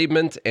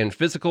enslavement and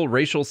physical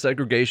racial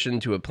segregation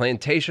to a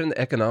plantation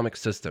economic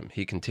system,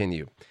 he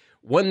continued.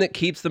 One that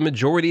keeps the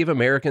majority of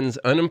Americans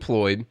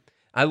unemployed.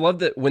 I love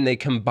that when they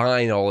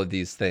combine all of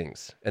these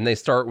things, and they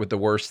start with the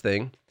worst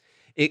thing,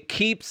 it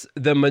keeps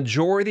the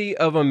majority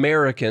of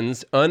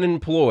Americans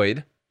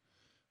unemployed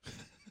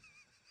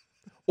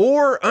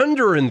or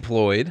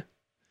underemployed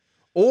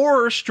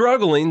or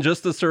struggling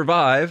just to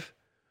survive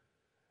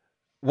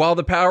while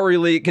the power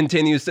elite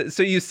continues to...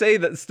 So you say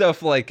that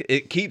stuff like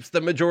it keeps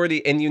the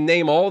majority, and you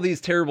name all these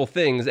terrible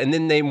things, and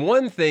then name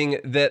one thing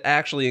that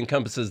actually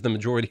encompasses the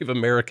majority of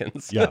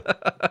Americans. Yeah.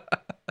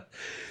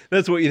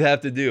 That's what you'd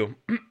have to do.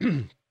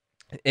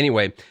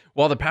 Anyway,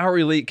 while the power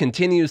elite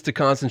continues to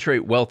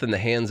concentrate wealth in the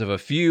hands of a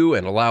few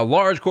and allow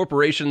large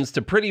corporations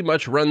to pretty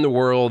much run the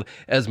world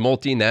as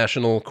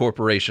multinational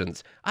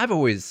corporations. I've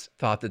always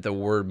thought that the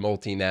word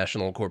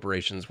multinational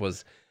corporations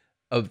was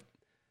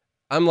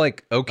I'm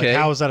like, okay.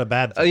 Like, how is that a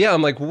bad thing? Yeah,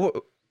 I'm like,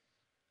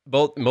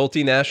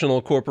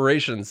 multinational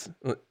corporations.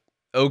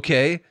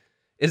 Okay.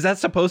 Is that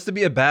supposed to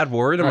be a bad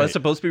word? Am I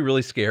supposed to be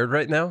really scared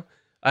right now?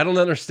 I don't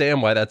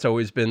understand why that's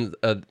always been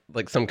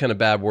like some kind of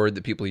bad word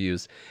that people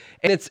use.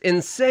 And it's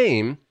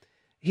insane.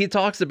 He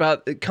talks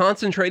about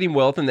concentrating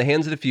wealth in the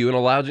hands of the few and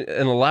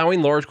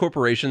allowing large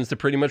corporations to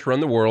pretty much run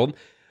the world.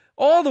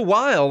 All the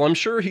while, I'm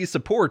sure he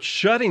supports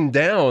shutting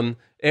down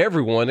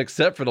everyone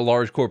except for the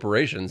large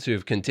corporations who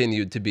have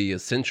continued to be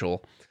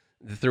essential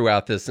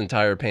throughout this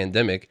entire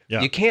pandemic.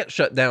 Yeah. You can't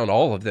shut down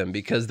all of them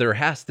because there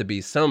has to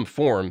be some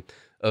form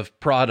of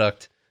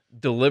product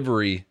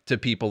delivery to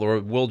people, or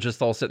we'll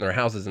just all sit in our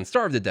houses and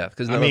starve to death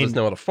because none of us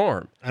know how to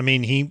farm. I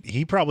mean,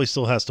 he probably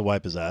still has to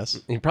wipe his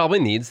ass. He probably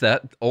needs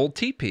that old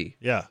TP.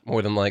 Yeah.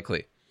 More than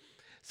likely.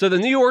 So the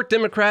New York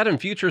Democrat and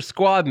future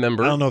squad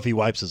member... I don't know if he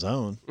wipes his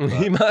own.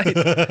 He might.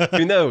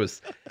 Who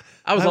knows?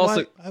 I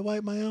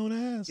wipe my own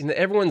ass. You know,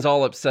 everyone's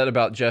all upset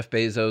about Jeff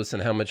Bezos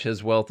and how much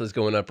his wealth is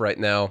going up right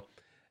now.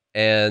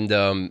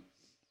 And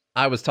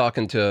I was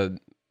talking to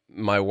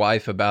my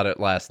wife about it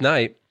last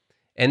night.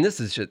 And this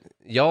is just,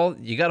 y'all,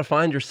 you got to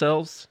find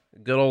yourselves a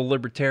good old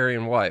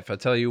libertarian wife. I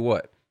tell you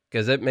what,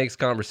 because it makes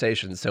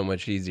conversations so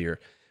much easier.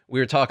 We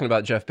were talking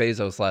about Jeff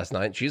Bezos last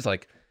night. And she's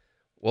like,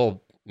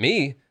 well,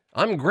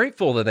 I'm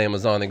grateful that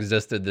Amazon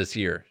existed this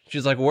year.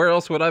 She's like, where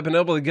else would I have been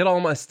able to get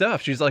all my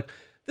stuff? She's like,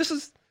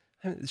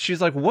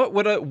 what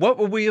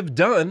would we have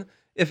done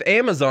if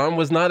Amazon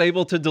was not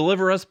able to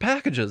deliver us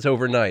packages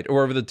overnight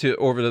or over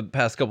the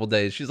past couple of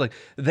days? She's like,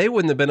 they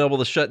wouldn't have been able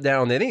to shut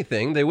down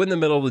anything. They wouldn't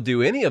have been able to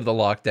do any of the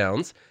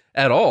lockdowns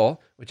at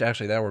all, which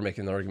actually now we're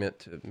making the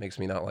argument makes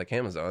me not like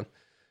Amazon.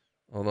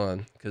 Hold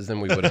on, because then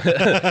we would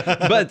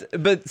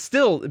but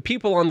still,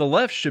 people on the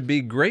left should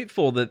be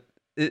grateful that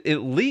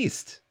at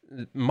least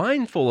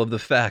mindful of the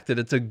fact that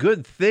it's a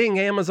good thing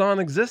Amazon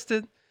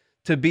existed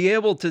to be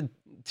able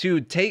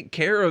to take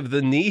care of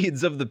the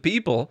needs of the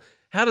people.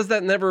 How does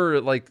that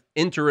never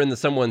enter into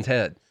someone's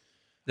head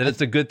that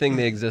it's a good thing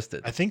they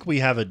existed? I think we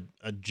have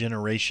a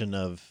generation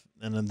of,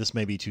 and then this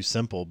may be too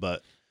simple,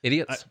 but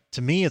idiots.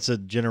 To me, it's a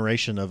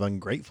generation of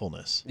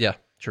ungratefulness. Yeah,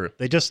 true.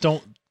 They just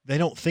don't they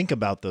don't think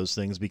about those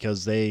things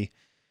because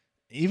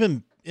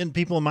even in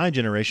people in my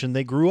generation,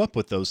 they grew up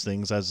with those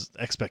things as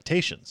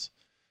expectations,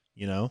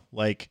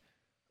 like,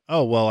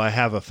 oh, well, I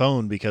have a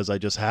phone because I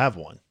just have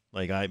one.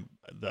 Like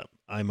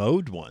I'm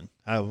owed one.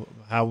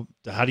 How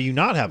do you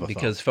not have a phone?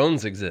 Because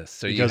phones exist.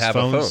 So you have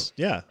a phone.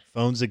 Yeah.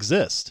 Phones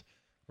exist,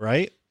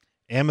 right?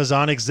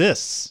 Amazon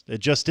exists. It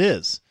just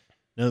is.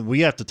 Now, we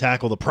have to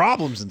tackle the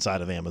problems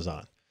inside of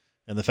Amazon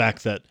and the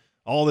fact that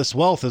all this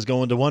wealth is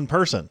going to one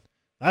person.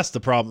 That's the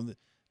problem.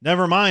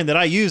 Never mind that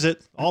I use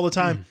it all the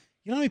time.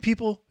 You know how many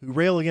people who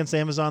rail against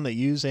Amazon that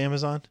use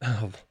Amazon?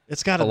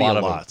 It's got to be a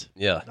lot.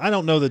 Yeah. I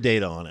don't know the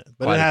data on it,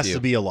 but Quite it has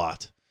to be a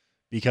lot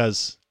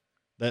because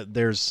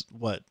there's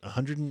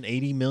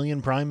 180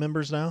 million Prime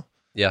members now?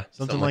 Yeah.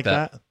 Something like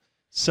that.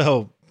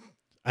 So,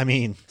 I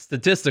mean,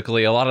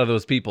 statistically, a lot of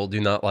those people do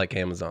not like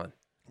Amazon.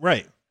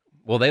 Right.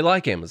 Well, they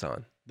like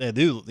Amazon. They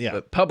do, yeah.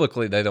 But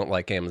publicly, they don't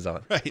like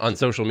Amazon on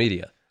social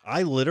media.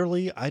 I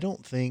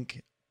don't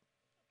think,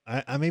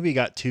 I maybe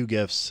got 2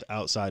 gifts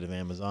outside of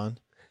Amazon,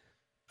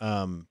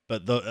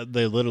 but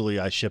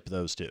I ship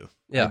those too.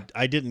 Yeah.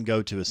 I didn't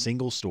go to a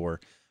single store.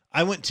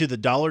 I went to the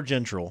Dollar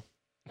General,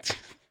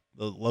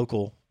 the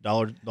local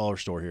dollar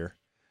store here,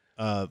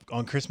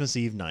 on Christmas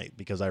Eve night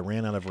because I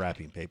ran out of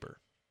wrapping paper.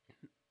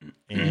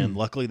 And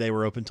luckily they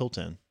were open till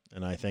 10.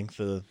 And I thanked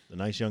the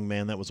nice young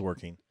man that was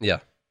working. Yeah.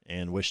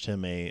 And wished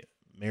him a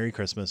Merry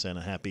Christmas and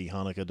a Happy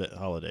Hanukkah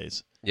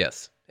holidays.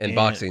 Yes. And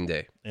Boxing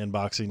Day. And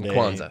Boxing Day.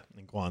 Kwanzaa.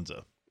 And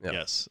Kwanzaa. Yep.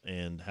 Yes.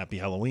 And Happy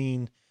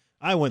Halloween.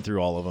 I went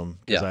through all of them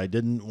because I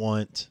didn't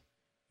want,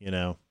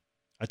 I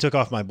took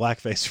off my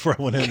blackface before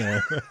I went in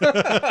there.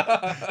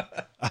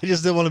 I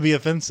just didn't want to be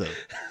offensive.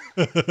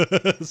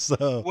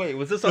 So wait,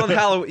 was this on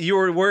Halloween? You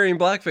were wearing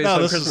blackface on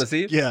Christmas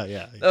Eve?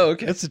 Yeah. Oh,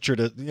 okay. It's a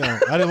tradition.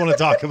 I didn't want to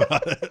talk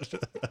about it.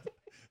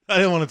 I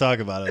didn't want to talk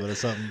about it, but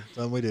it's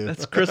something we do.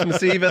 That's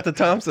Christmas Eve at the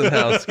Thompson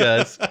house,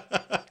 guys.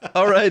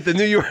 All right, the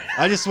New York.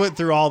 I just went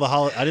through all the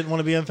I didn't want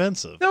to be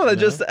offensive. No,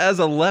 just as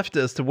a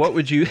leftist, what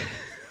would you?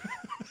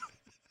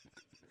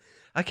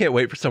 I can't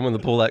wait for someone to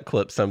pull that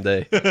clip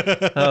someday.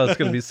 Oh, it's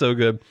going to be so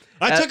good.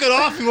 I took it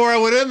off before I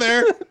went in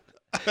there.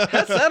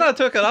 I said I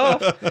took it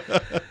off.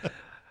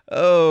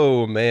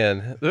 Oh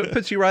man, that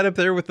puts you right up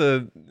there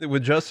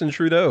with Justin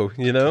Trudeau.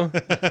 No,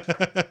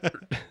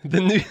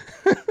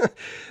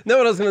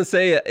 what I was going to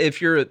say, if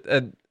you're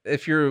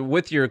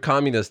with your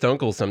communist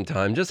uncle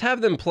sometime, just have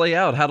them play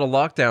out how the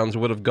lockdowns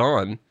would have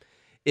gone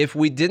if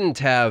we didn't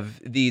have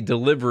the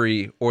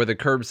delivery or the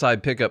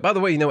curbside pickup. By the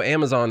way,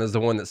 Amazon is the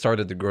one that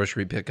started the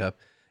grocery pickup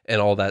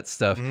and all that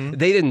stuff. Mm-hmm.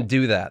 They didn't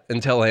do that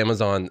until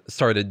Amazon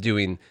started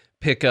doing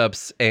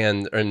pickups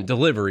and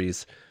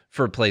deliveries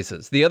for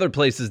places. The other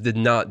places did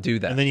not do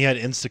that. And then you had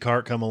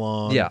Instacart come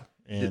along. Yeah.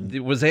 And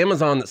it was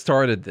Amazon that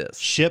started this.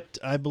 Shipped,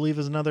 I believe,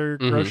 is another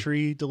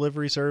grocery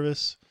delivery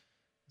service.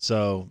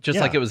 So just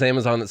like it was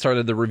Amazon that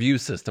started the review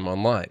system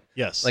online.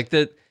 Yes. Like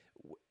that.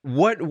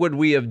 What would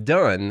we have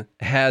done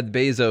had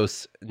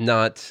Bezos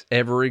not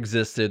ever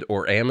existed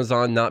or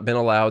Amazon not been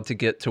allowed to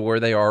get to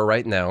where they are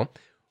right now?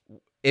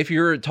 If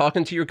you're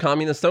talking to your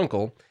communist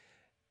uncle,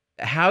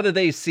 how do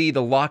they see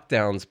the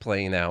lockdowns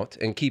playing out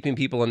and keeping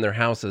people in their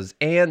houses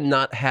and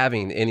not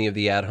having any of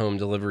the at-home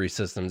delivery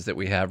systems that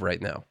we have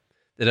right now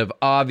that have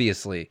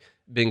obviously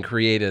been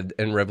created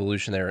and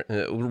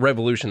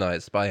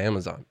revolutionized by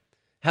Amazon?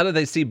 How do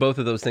they see both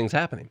of those things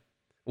happening?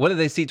 What do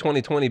they see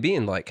 2020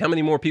 being like? How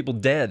many more people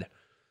dead,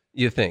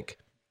 you think,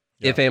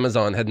 if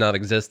Amazon had not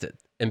existed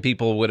and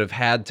people would have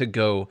had to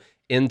go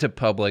into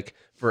public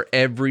for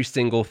every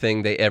single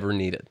thing they ever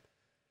needed?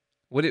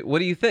 What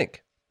do you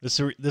think?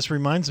 This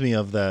reminds me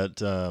of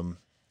that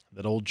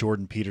old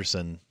Jordan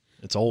Peterson.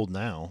 It's old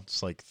now.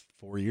 It's like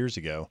 4 years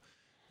ago.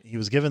 He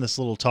was giving this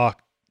little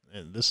talk,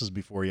 and this is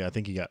before I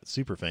think he got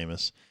super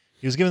famous.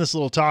 He was giving this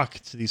little talk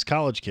to these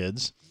college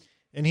kids,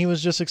 and he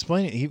was just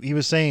explaining. He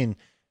was saying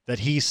that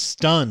he's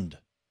stunned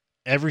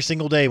every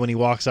single day when he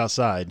walks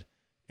outside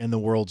and the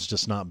world's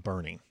just not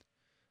burning.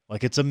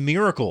 Like, it's a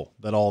miracle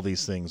that all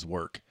these things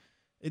work.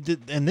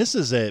 And this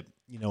is a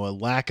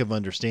lack of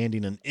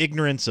understanding, an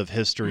ignorance of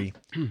history,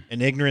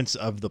 an ignorance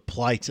of the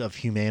plight of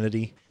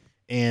humanity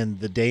and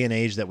the day and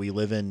age that we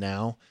live in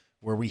now,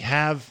 where we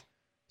have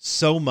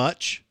so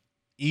much,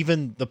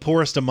 even the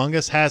poorest among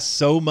us has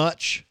so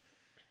much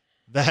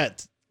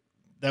that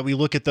we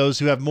look at those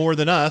who have more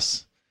than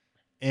us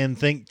and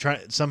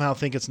somehow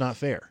think it's not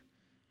fair.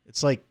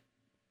 It's like,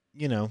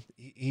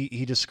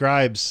 he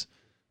describes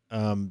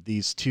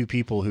these 2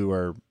 people who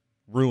are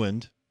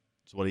ruined.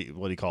 Is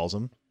what he calls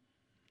them.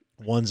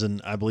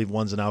 I believe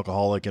one's an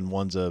alcoholic and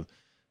one's a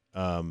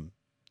paraplegic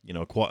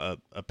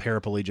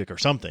or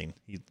something.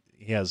 He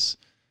has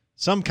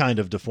some kind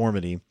of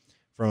deformity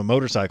from a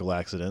motorcycle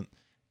accident,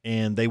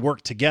 and they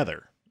work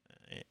together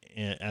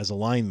as a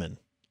lineman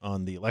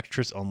on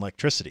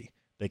electricity.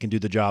 They can do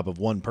the job of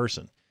one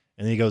person.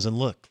 And then he goes, and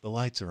look, the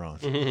lights are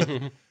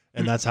on.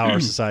 And that's how our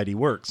society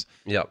works.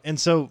 Yeah. And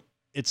so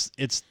it's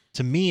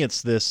to me,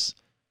 it's this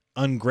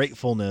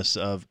ungratefulness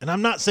of, and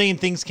I'm not saying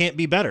things can't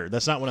be better.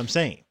 That's not what I'm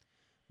saying.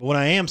 But what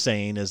I am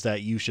saying is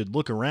that you should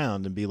look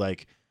around and be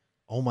like,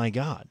 oh my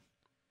God,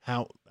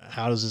 how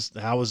is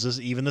this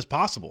even this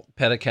possible?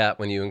 Pet a cat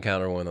when you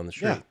encounter one on the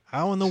street. Yeah.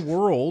 How in the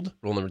world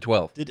Rule number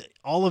 12. did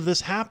all of this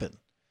happen?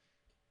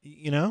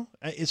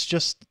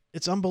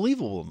 It's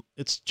unbelievable.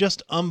 It's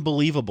just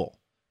unbelievable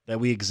that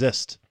we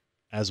exist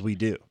as we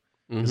do.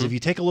 Because if you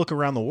take a look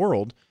around the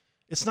world,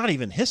 it's not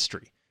even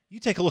history. You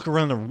take a look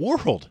around the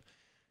world,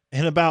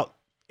 and about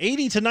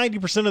 80 to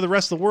 90% of the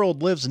rest of the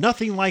world lives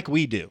nothing like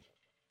we do.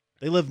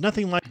 They live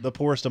nothing like the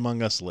poorest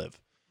among us live.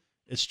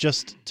 It's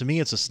just, to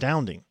me, it's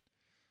astounding.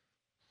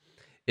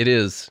 It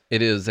is.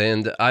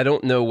 And I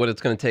don't know what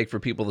it's going to take for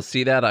people to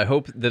see that. I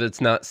hope that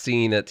it's not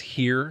seeing it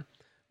here,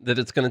 that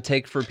it's going to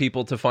take for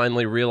people to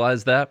finally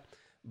realize that.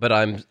 But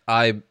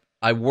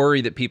I worry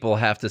that people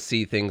have to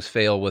see things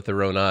fail with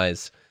their own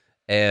eyes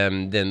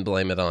and then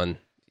blame it on,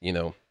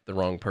 the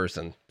wrong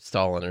person,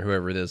 Stalin or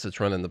whoever it is that's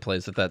running the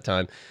place at that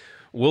time.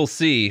 We'll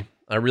see.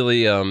 I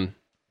really,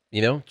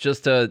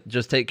 just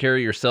take care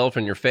of yourself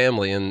and your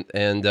family, and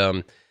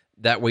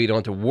that way you don't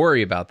have to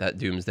worry about that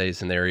doomsday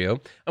scenario.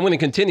 I'm going to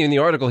continue in the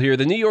article here.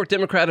 The New York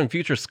Democrat and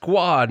future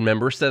Squad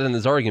member said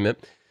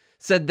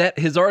that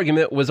his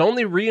argument was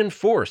only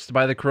reinforced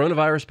by the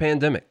coronavirus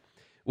pandemic,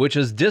 which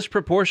has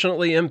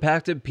disproportionately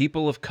impacted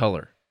people of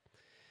color.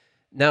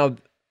 Now,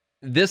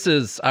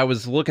 I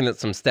was looking at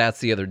some stats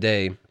the other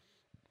day.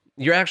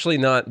 You're actually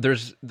not,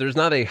 there's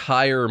not a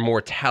higher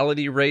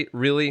mortality rate,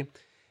 really.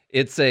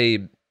 It's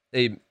a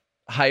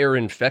higher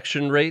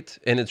infection rate,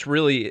 and it's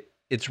really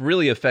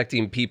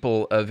affecting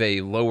people of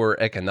a lower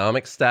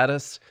economic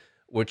status,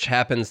 which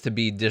happens to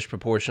be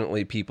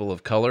disproportionately people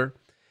of color.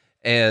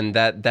 And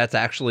that's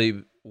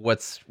actually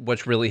what's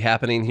really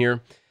happening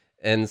here.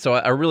 And so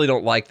I really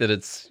don't like that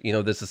it's,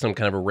 this is some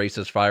kind of a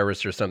racist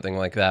virus or something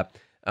like that.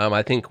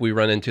 I think we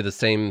run into the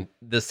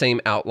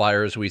same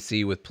outliers we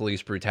see with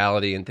police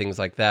brutality and things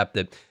like that,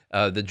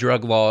 the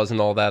drug laws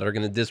and all that are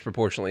going to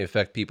disproportionately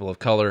affect people of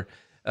color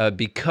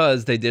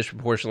because they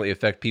disproportionately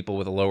affect people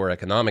with a lower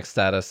economic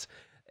status.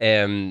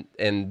 And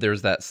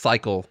there's that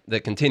cycle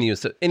that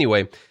continues. So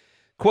anyway,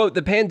 quote,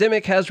 the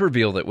pandemic has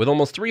revealed it, with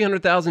almost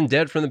 300,000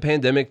 dead from the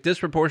pandemic,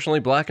 disproportionately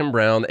black and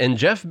brown, and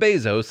Jeff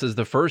Bezos is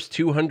the first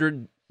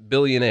 200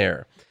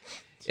 billionaire.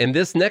 In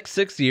this next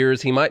 6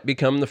 years, he might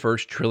become the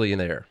first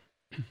trillionaire.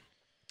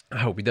 I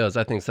hope he does.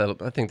 I think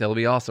that'll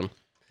be awesome.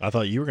 I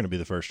thought you were going to be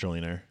the first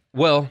trillionaire.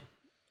 Well,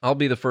 I'll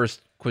be the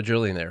first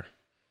quadrillionaire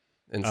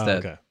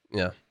instead. Oh, okay.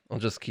 Yeah, I'll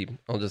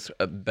just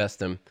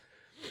best him.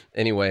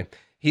 Anyway,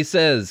 he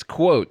says,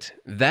 quote,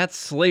 that's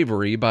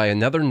slavery by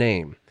another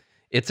name.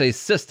 It's a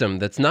system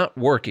that's not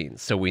working,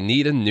 so we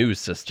need a new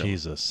system.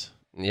 Jesus.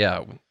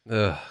 Yeah.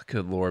 Ugh,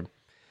 good Lord.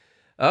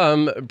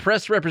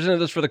 Press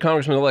representatives for the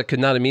congressman-elect could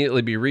not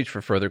immediately be reached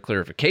for further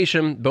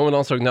clarification. Bowen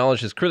also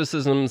acknowledged his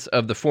criticisms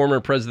of the former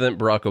President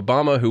Barack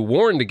Obama, who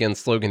warned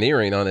against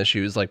sloganeering on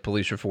issues like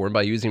police reform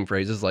by using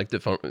phrases like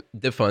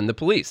defund the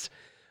police.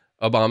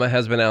 Obama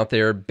has been out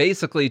there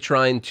basically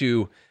trying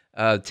to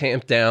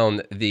tamp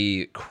down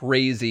the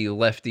crazy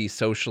lefty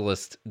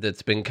socialist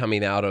that's been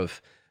coming out of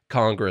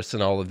Congress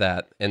and all of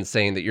that, and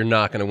saying that you're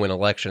not going to win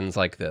elections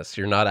like this.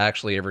 You're not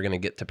actually ever going to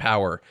get to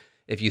power.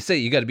 If you say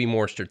you got to be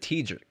more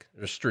strategic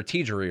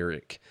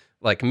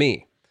like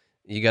me,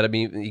 you got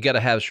to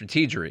have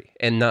strategery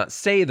and not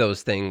say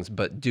those things,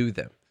 but do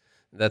them.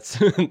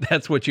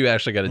 That's what you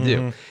actually got to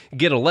do.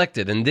 Get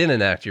elected and then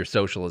enact your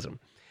socialism.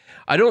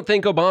 I don't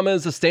think Obama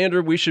is a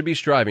standard we should be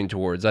striving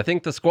towards. I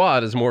think the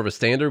Squad is more of a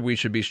standard we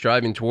should be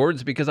striving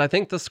towards because I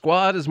think the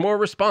Squad is more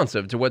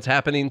responsive to what's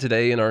happening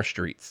today in our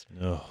streets.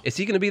 Oh. Is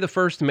he going to be the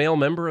first male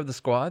member of the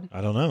Squad?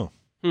 I don't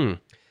know.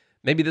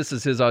 Maybe this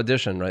is his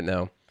audition right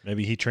now.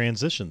 Maybe he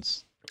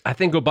transitions. I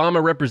think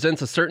Obama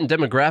represents a certain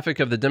demographic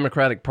of the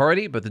Democratic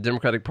Party, but the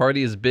Democratic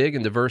Party is big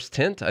and diverse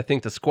tent. I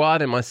think the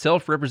Squad and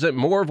myself represent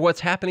more of what's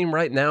happening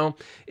right now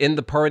in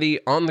the party,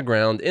 on the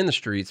ground, in the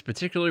streets,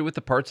 particularly with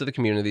the parts of the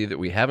community that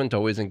we haven't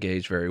always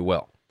engaged very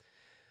well.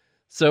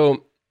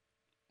 So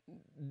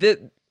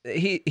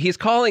he's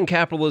calling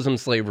capitalism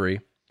slavery,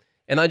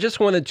 and I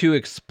just wanted to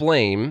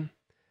explain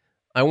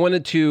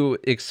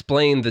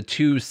the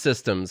two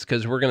systems,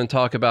 because we're going to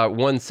talk about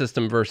one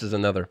system versus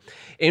another.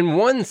 In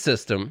one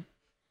system,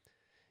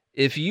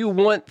 if you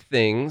want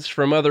things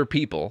from other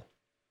people,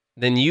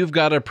 then you've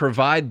got to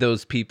provide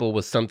those people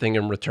with something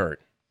in return.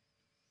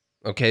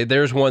 Okay,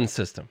 there's one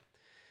system.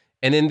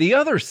 And in the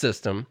other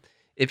system,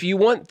 if you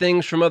want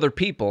things from other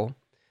people,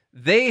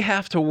 they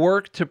have to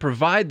work to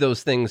provide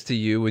those things to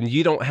you, and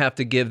you don't have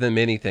to give them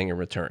anything in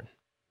return.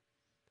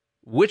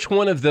 Which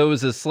one of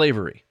those is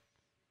slavery?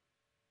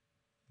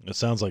 It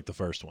sounds like the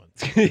first one.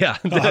 Yeah,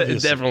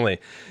 definitely.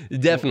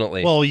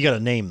 Well, you got to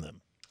name them.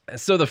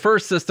 So the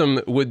first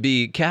system would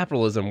be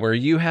capitalism, where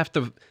you have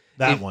to...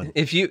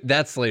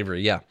 That's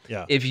slavery, yeah.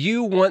 If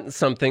you want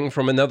something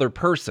from another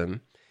person,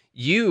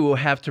 you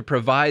have to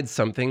provide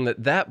something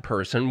that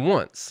person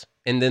wants.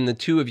 And then the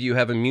two of you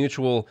have a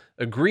mutual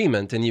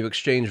agreement, and you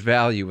exchange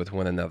value with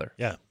one another.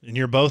 Yeah, and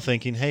you're both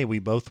thinking, hey, we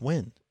both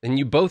win. And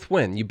you both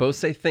win. You both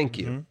say thank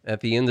you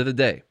at the end of the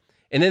day.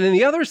 And then in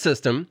the other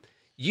system,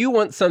 you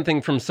want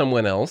something from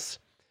someone else,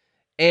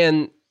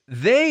 and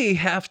they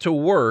have to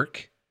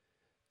work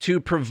to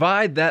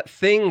provide that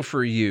thing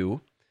for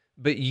you,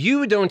 but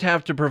you don't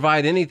have to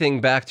provide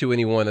anything back to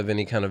anyone of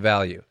any kind of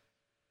value.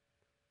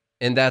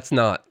 And that's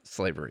not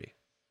slavery,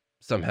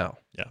 somehow.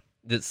 Yeah.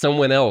 That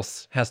someone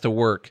else has to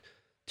work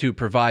to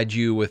provide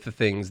you with the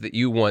things that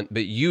you want,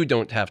 but you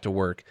don't have to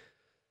work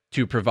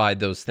to provide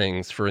those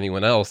things for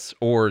anyone else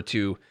or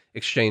to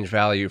exchange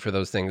value for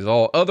those things.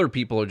 All other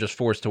people are just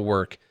forced to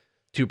work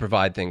to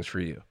provide things for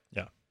you.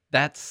 Yeah.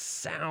 That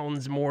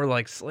sounds more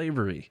like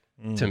slavery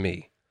to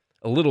me.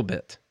 A little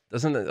bit.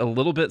 Doesn't it a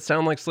little bit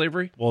sound like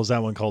slavery? Well, is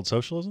that one called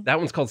socialism? That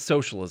one's called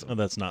socialism. No,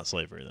 that's not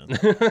slavery then.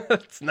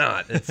 It's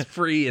not. It's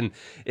free and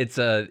it's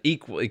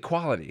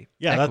equality.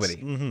 Yeah,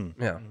 equity.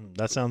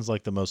 That sounds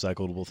like the most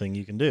equitable thing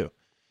you can do.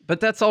 But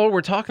that's all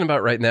we're talking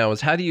about right now is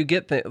how do you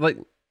get things, like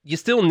you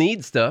still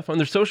need stuff.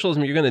 Under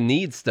socialism, you're going to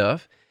need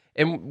stuff.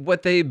 And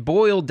what they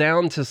boil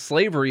down to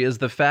slavery is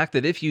the fact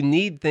that if you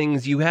need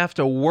things, you have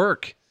to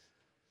work,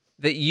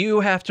 that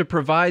you have to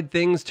provide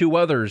things to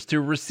others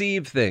to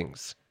receive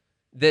things.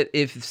 That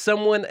if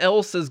someone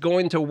else is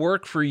going to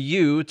work for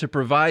you to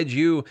provide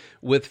you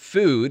with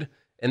food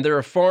and they're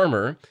a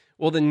farmer,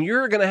 well, then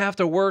you're going to have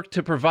to work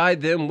to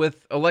provide them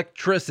with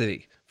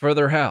electricity for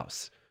their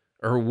house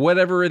or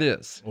whatever it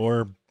is.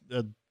 Or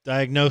a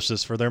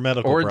diagnosis for their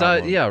medical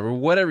problem. Or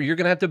whatever. You're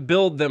going to have to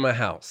build them a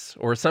house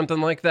or something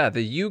like that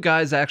you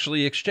guys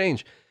actually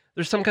exchange.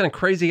 There's some kind of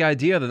crazy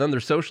idea that under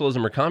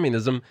socialism or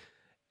communism,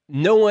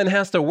 no one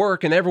has to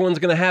work and everyone's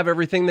going to have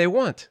everything they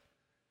want.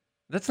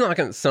 That's not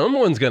going to,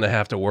 someone's going to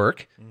have to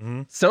work.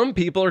 Mm-hmm. Some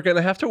people are going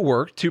to have to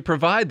work to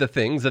provide the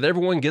things that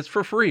everyone gets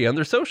for free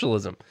under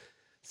socialism.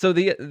 So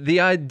the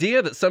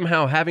idea that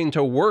somehow having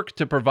to work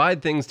to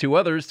provide things to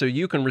others so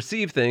you can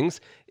receive things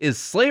is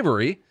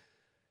slavery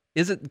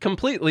is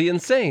completely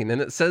insane.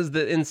 And it says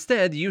that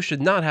instead you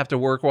should not have to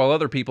work while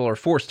other people are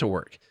forced to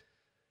work,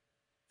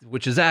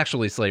 which is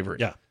actually slavery.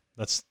 Yeah,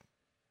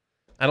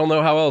 I don't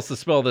know how else to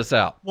spell this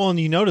out. Well, and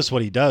you notice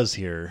what he does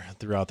here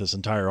throughout this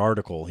entire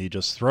article. He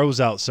just throws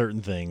out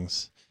certain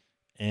things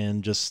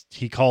and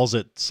he calls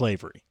it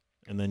slavery.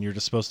 And then you're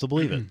just supposed to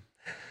believe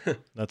it.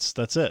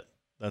 That's it.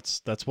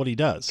 That's what he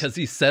does. Because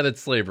he said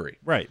it's slavery.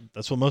 Right.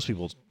 That's what most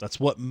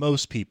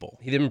people.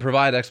 He didn't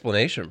provide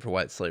explanation for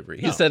why it's slavery.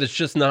 He No. said it's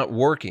just not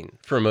working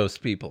for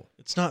most people.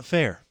 It's not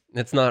fair.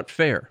 It's not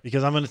fair.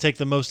 Because I'm going to take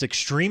the most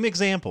extreme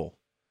example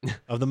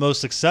of the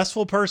most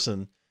successful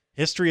person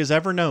history has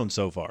ever known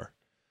so far.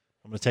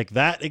 I'm going to take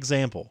that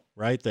example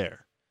right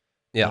there.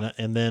 Yeah.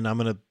 And then I'm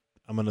going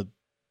to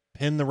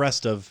pin the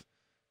rest of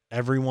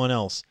everyone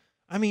else.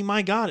 I mean,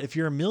 my God, if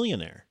you're a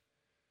millionaire,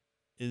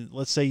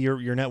 let's say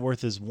your net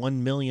worth is $1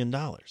 million.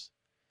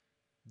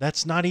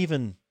 That's not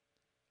even,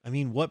 I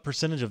mean, what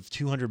percentage of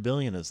 200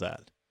 billion is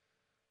that?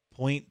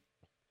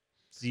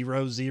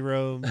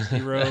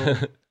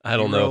 0.000. I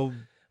don't know.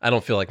 I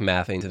don't feel like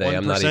mathing today. 1%?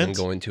 I'm not even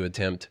going to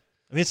attempt.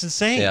 I mean, it's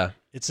insane. Yeah.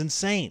 It's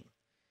insane.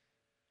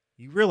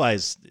 You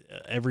realize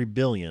every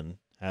billion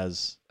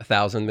has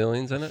 1,000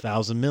 millions in it?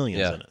 1,000 millions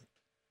Yeah. in it.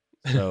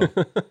 So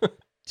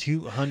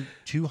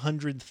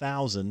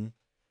 200,000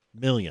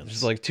 millions.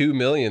 It's like 2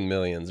 million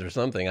millions or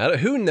something.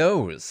 Who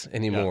knows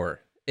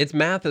anymore? It's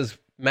math is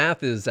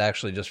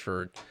actually just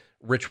for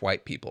rich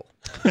white people.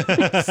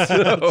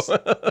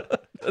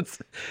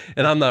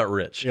 And I'm not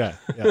rich. Yeah,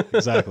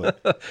 exactly.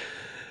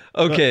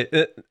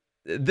 Okay.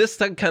 This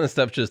kind of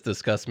stuff just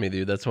disgusts me,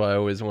 dude. That's why I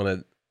always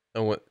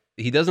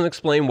he doesn't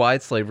explain why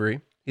it's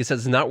slavery. He says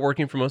it's not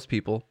working for most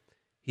people.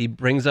 He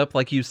brings up,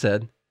 like you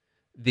said,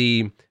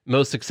 the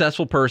most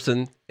successful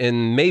person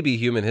in maybe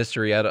human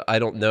history. I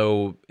don't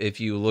know if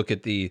you look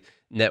at the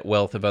net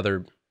wealth of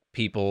other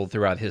people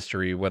throughout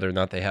history, whether or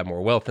not they have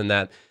more wealth than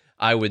that.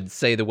 I would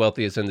say the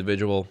wealthiest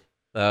individual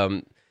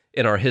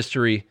in our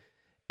history,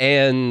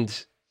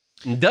 and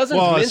doesn't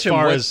mention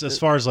as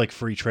far as like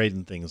free trade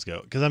and things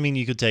go. Because I mean,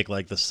 you could take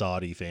like the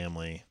Saudi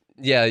family.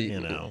 Yeah,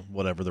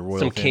 whatever the royal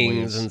some family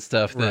kings is. and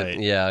stuff. That, right.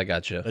 Yeah, I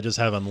gotcha. That just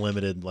have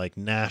unlimited like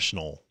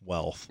national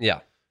wealth. Yeah,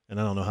 and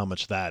I don't know how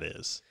much that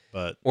is,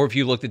 but or if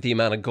you looked at the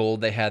amount of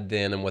gold they had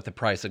then and what the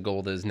price of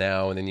gold is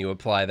now, and then you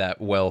apply that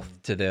wealth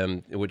to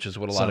them, which is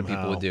what a lot of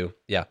people would do.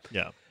 Yeah.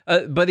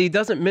 But he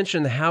doesn't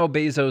mention how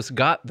Bezos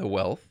got the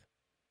wealth.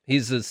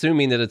 He's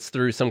assuming that it's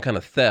through some kind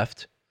of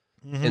theft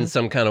in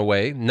some kind of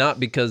way, not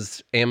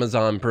because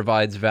Amazon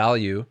provides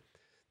value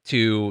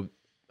to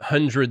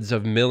hundreds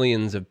of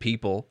millions of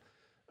people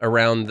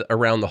around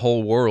the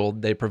whole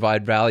world. They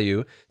provide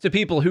value to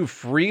people who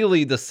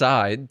freely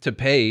decide to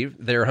pay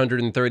their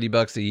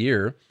 $130 a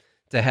year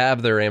to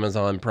have their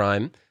Amazon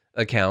Prime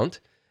account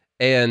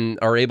and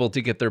are able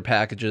to get their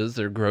packages,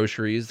 their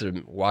groceries, or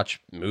watch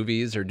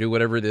movies, or do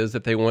whatever it is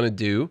that they want to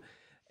do.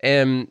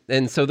 And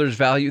so there's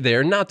value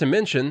there, not to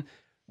mention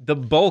the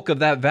bulk of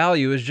that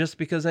value is just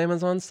because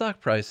Amazon's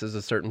stock price is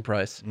a certain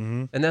price.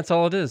 And that's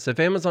all it is. If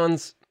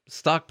Amazon's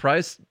stock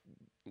price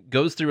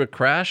goes through a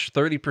crash,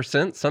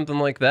 30%, something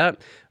like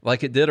that,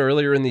 like it did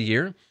earlier in the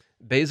year,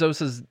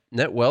 Bezos's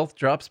net wealth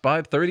drops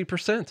by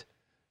 30%.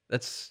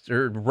 That's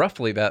or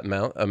roughly that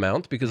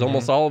amount because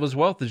almost all of his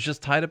wealth is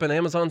just tied up in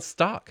Amazon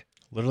stock.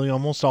 Literally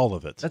almost all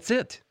of it. That's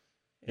it.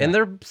 Yeah. And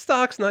their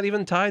stock's not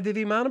even tied to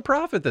the amount of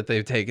profit that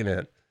they've taken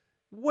in.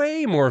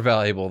 Way more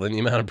valuable than the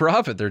amount of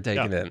profit they're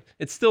taking in.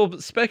 It's still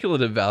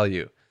speculative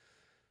value.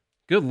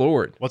 Good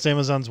Lord. What's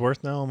Amazon's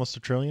worth now? Almost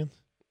 $1 trillion?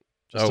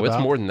 It's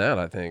more than that,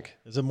 I think.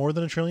 Is it more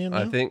than $1 trillion now?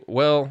 I think,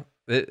 well,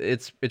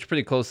 it's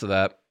pretty close to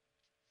that.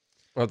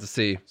 We'll have to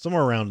see.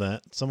 Somewhere around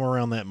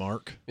that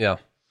mark. Yeah.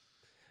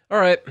 All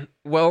right.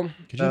 Well,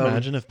 could you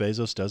imagine if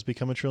Bezos does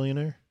become a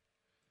trillionaire?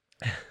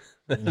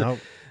 That'd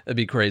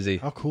be crazy.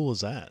 How cool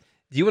is that?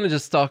 Do you want to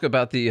just talk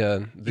about the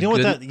you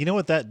know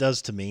what that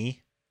does to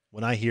me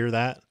when I hear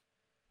that?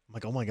 I'm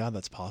like, oh my God,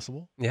 that's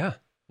possible. Yeah,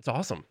 it's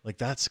awesome. Like,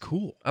 that's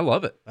cool. I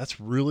love it. That's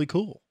really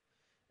cool.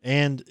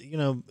 And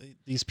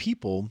these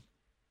people,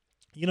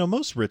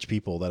 most rich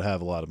people that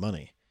have a lot of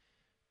money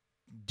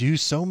do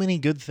so many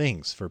good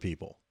things for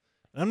people.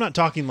 And I'm not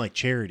talking like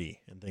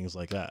charity and things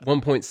like that.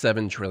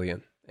 1.7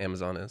 trillion.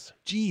 Amazon is.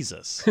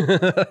 Jesus.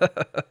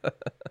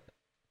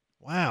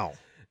 Wow.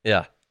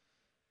 Yeah.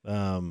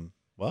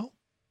 Well,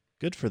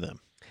 good for them.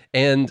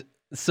 And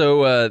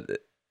so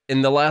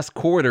in the last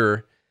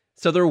quarter,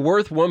 so they're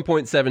worth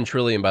 1.7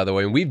 trillion, by the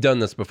way, and we've done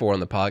this before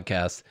on the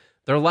podcast.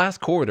 Their last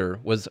quarter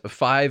was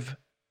 5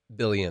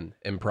 billion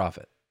in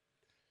profit.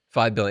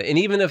 5 billion. And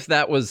even if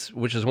that was,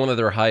 which is one of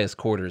their highest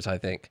quarters, I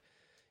think,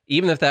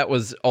 even if that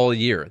was all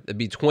year, it'd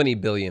be 20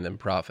 billion in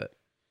profit.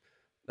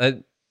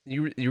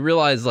 You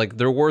realize like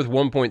they're worth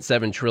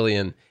 1.7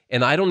 trillion,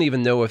 and I don't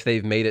even know if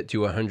they've made it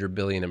to 100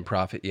 billion in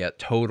profit yet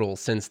total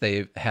since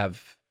they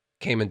have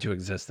came into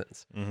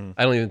existence. Mm-hmm.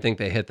 I don't even think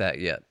they hit that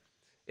yet.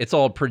 It's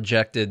all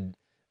projected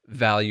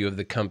value of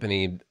the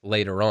company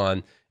later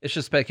on. It's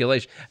just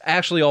speculation.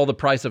 Actually, all the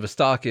price of a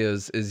stock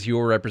is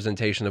your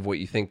representation of what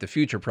you think the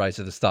future price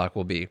of the stock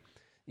will be.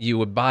 You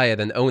would buy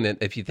it and own it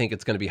if you think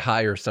it's going to be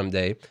higher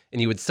someday,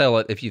 and you would sell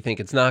it if you think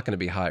it's not going to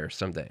be higher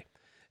someday.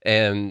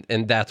 And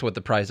that's what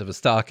the price of a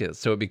stock is.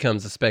 So it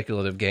becomes a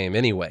speculative game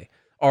anyway.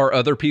 Are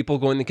other people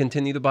going to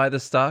continue to buy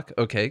this stock?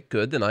 Okay,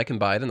 good. Then I can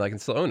buy it and I can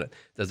still own it.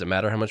 Does it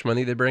matter how much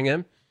money they bring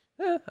in?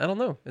 I don't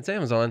know. It's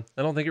Amazon.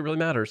 I don't think it really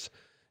matters.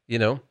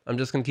 I'm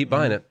just going to keep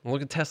buying it.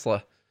 Look at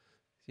Tesla.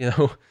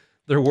 They're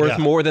worth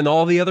more than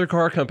all the other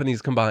car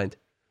companies combined.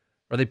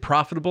 Are they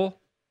profitable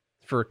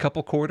for a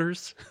couple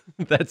quarters?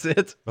 That's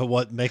it. But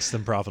what makes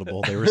them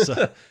profitable?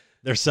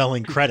 They're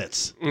selling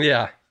credits.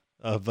 Yeah.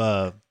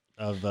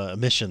 Of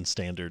emission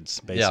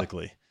standards,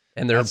 basically. Yeah.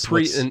 And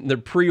they're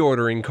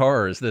pre-ordering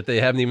cars that they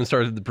haven't even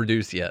started to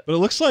produce yet. But it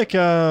looks like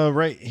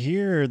right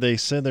here they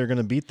said they're going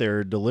to beat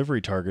their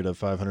delivery target of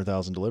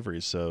 500,000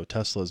 deliveries. So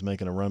Tesla is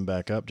making a run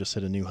back up, just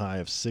hit a new high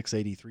of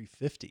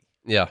 683.50.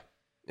 Yeah.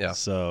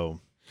 So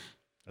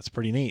that's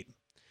pretty neat.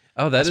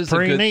 Oh, that's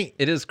pretty neat.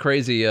 It is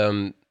crazy.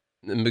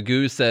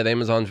 Magoo said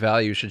Amazon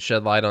value should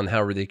shed light on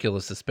how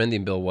ridiculous the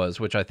spending bill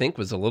was, which I think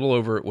was a little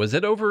over. Was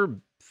it over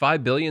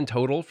 5 billion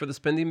total for the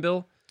spending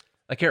bill?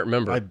 I can't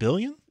remember. 5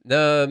 billion?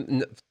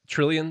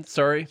 Trillion,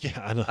 sorry.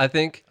 Yeah, I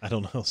think. I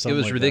don't know. It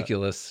was like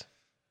ridiculous.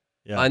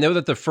 Yeah. I know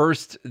that the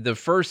first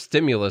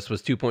stimulus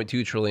was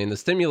 2.2 trillion. The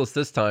stimulus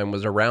this time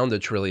was around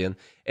 $1 trillion,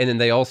 and then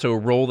they also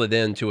rolled it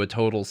into a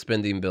total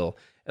spending bill.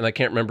 And I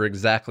can't remember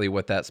exactly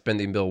what that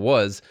spending bill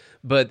was,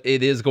 but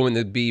it is going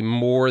to be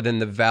more than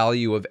the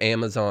value of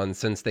Amazon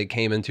since they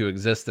came into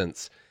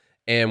existence.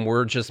 And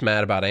we're just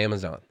mad about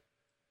Amazon.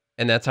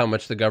 And that's how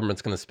much the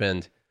government's going to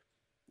spend,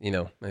 at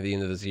the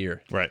end of this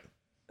year. Right.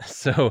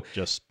 So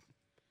just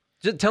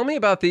tell me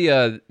about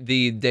the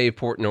Dave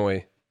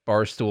Portnoy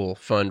Barstool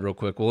Fund real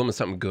quick. We'll limit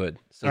something good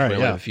since we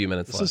only have a few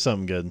minutes left. This is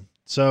something good.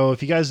 So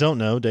if you guys don't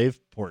know, Dave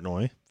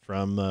Portnoy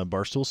from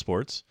Barstool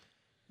Sports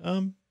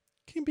can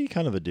be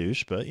kind of a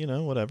douche, but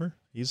whatever.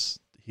 He's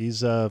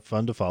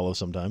fun to follow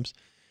sometimes.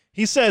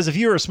 He says if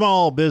you're a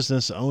small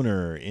business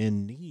owner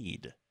in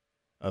need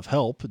of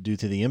help due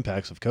to the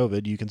impacts of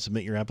COVID, you can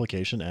submit your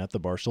application at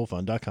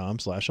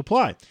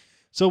thebarstoolfund.com/apply.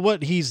 So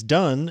what he's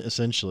done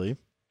essentially,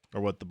 or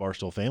what the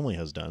Barstool family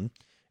has done,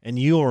 and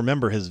you'll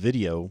remember his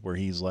video where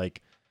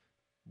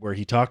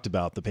he talked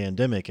about the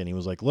pandemic and he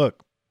was like,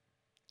 look,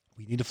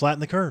 we need to flatten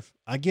the curve.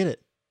 I get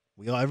it.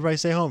 Everybody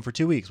stay home for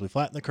 2 weeks. We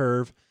flatten the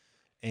curve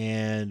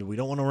and we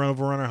don't want to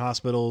overrun our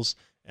hospitals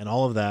and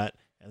all of that.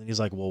 And then he's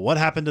like, well, what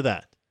happened to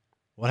that?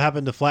 What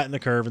happened to flatten the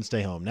curve and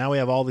stay home? Now we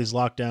have all these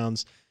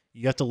lockdowns.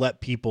 You have to let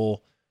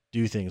people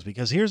do things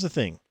because here's the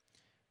thing.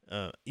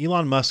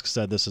 Elon Musk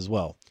said this as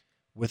well.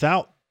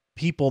 Without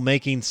people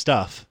making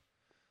stuff,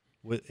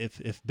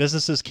 if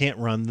businesses can't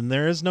run, then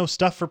there is no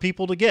stuff for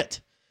people to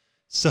get.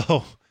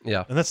 So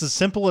yeah, and that's as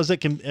simple as it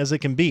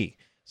can be.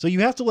 So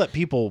you have to let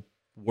people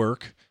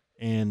work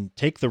and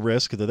take the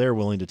risk that they're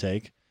willing to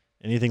take,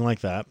 anything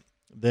like that.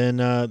 Then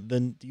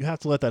you have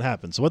to let that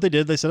happen. So what they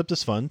did, they set up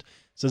this fund.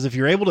 It says if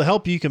you're able to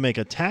help, you can make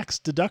a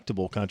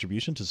tax-deductible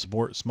contribution to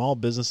support small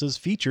businesses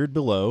featured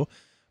below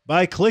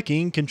by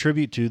clicking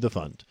Contribute to the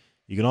Fund.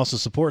 You can also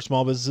support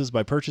small businesses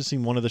by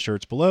purchasing one of the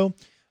shirts below.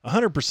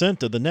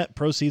 100% of the net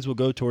proceeds will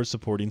go towards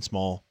supporting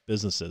small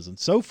businesses. And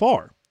so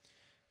far,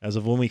 as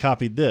of when we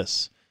copied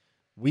this,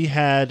 we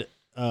had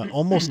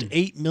almost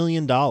 $8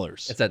 million.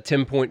 It's at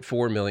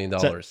 $10.4 million.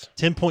 It's at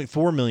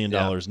 $10.4 million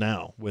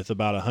now, with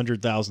about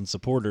 100,000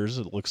 supporters,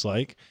 it looks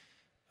like,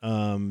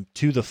 to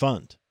the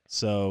fund.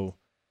 So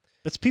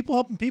it's people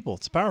helping people.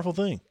 It's a powerful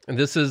thing. And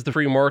this is the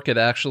free market.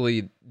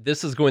 Actually,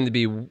 this is going to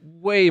be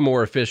way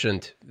more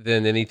efficient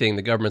than anything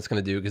the government's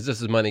going to do, because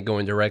this is money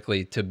going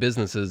directly to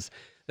businesses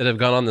that have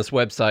gone on this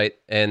website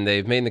and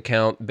they've made an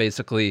account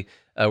basically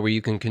where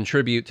you can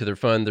contribute to their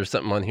fund. There's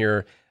something on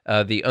here.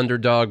 The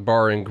Underdog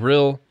Bar and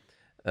Grill,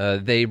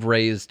 they've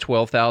raised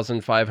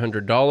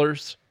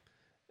 $12,500.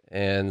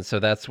 And so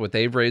that's what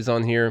they've raised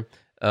on here.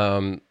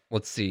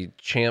 Let's see,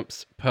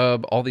 Champs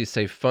Pub, all these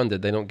say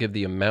funded. They don't give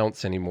the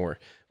amounts anymore.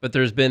 But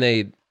there's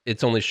been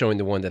it's only showing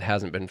the one that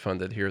hasn't been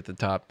funded here at the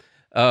top.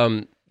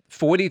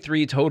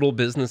 43 total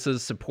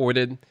businesses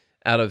supported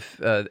out of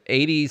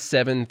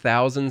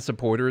 87,000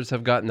 supporters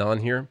have gotten on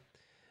here.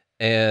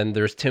 And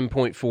there's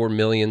 $10.4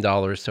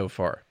 million so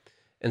far.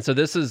 And so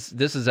this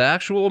is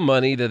actual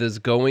money that is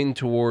going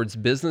towards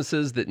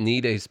businesses that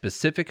need a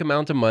specific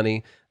amount of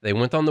money. They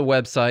went on the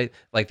website,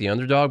 like the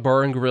Underdog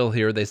Bar and Grill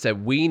here. They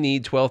said, we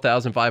need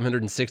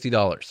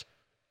 $12,560.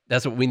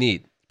 That's what we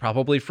need.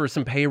 Probably for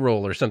some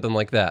payroll or something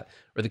like that,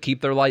 or to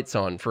keep their lights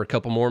on for a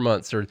couple more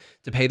months, or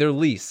to pay their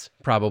lease,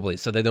 probably,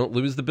 so they don't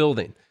lose the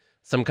building,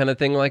 some kind of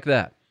thing like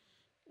that.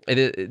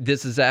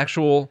 This is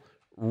actual,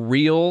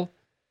 real,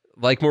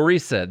 like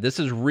Maurice said, this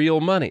is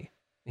real money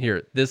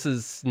here. This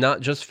is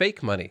not just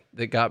fake money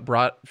that got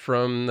brought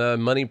from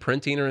money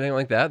printing or anything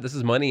like that. This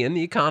is money in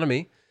the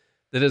economy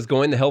that is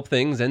going to help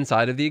things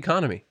inside of the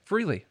economy,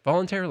 freely,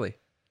 voluntarily.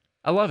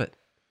 I love it.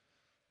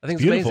 I think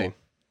it's amazing.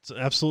 It's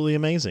absolutely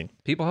amazing.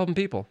 People helping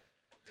people.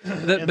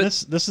 But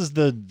this is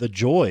the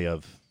joy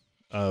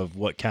of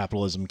what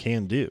capitalism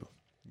can do.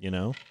 You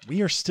know,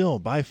 we are still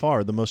by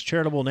far the most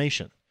charitable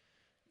nation,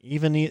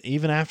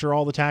 even after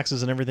all the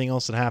taxes and everything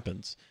else that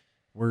happens.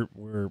 We're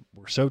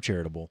so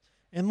charitable,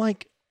 and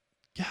like,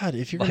 God,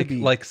 if you're going to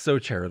be so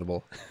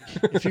charitable,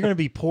 if you're going to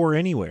be poor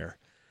anywhere,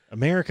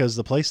 America is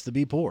the place to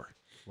be poor.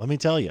 Let me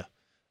tell you.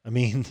 I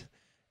mean,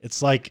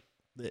 it's like,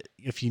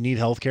 if you need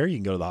health care, you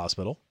can go to the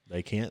hospital.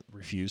 They can't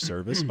refuse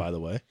service, by the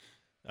way,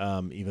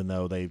 even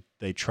though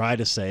they try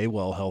to say,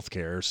 well, health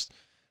care's,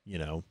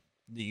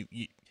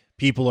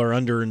 people are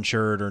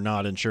underinsured or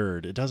not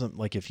insured. It doesn't,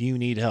 like, if you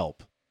need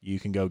help, you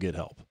can go get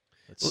help.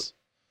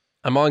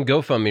 I'm on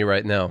GoFundMe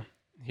right now.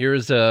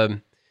 Here's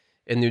in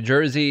New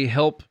Jersey,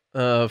 help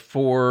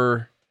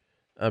for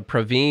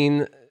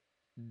Praveen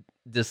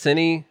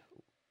Desini,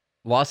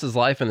 lost his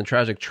life in a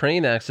tragic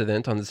train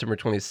accident on December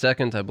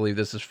 22nd. I believe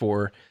this is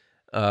for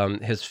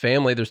his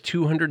family. There's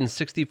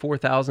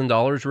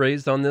 $264,000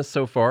 raised on this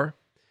so far.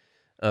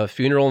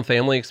 Funeral and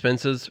family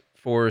expenses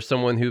for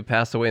someone who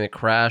passed away in a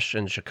crash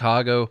in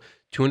Chicago,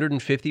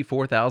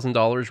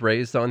 $254,000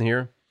 raised on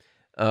here.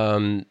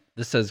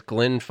 This says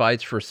Glenn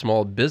fights for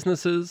small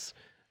businesses.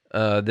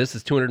 This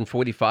is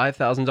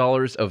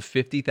 $245,000 of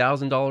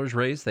 $50,000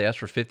 raised. They asked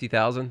for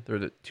 $50,000.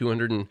 They're at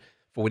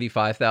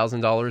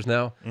 $245,000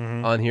 now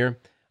on here.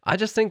 I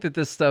just think that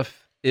this stuff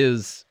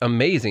is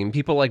amazing.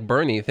 People like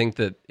Bernie think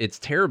that it's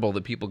terrible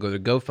that people go to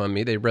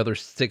GoFundMe. They'd rather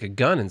stick a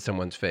gun in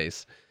someone's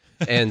face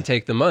and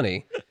take the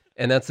money.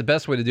 And that's the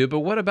best way to do it. But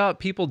what about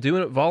people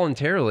doing it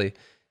voluntarily?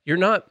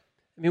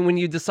 When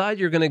you decide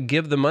you're going to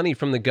give the money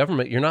from the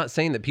government, you're not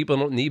saying that people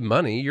don't need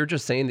money. You're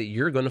just saying that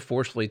you're going to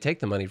forcefully take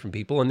the money from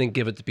people and then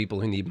give it to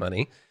people who need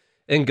money.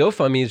 And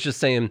GoFundMe is just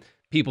saying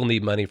people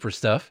need money for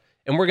stuff,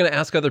 and we're going to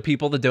ask other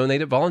people to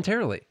donate it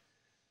voluntarily.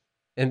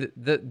 And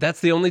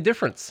that's the only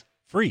difference.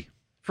 Free.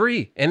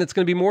 And it's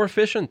going to be more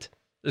efficient.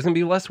 There's going to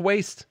be less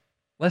waste,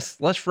 less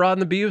fraud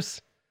and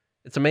abuse.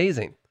 It's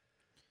amazing.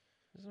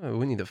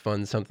 We need to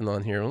fund something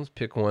on here. Let's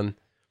pick one.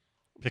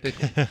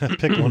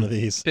 Pick one of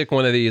these. Pick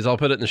one of these. I'll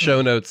put it in the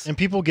show notes. And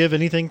people give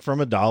anything from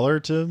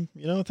 $1 to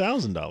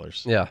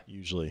 $1,000. Yeah,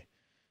 usually.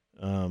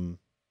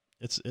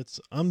 It's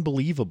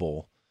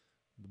unbelievable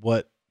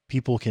what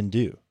people can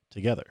do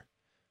together,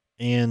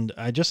 and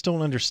I just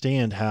don't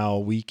understand how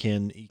we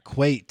can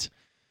equate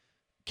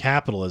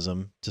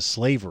capitalism to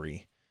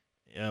slavery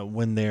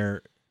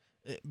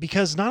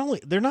because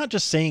they're not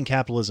just saying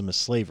capitalism is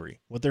slavery.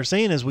 What they're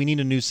saying is we need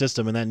a new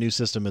system, and that new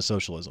system is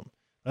socialism.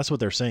 That's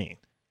what they're saying.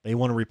 They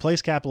want to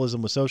replace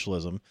capitalism with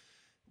socialism,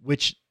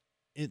 which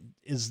it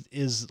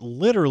is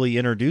literally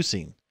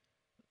introducing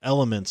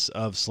elements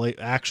of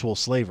actual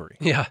slavery.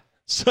 Yeah.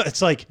 So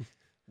it's like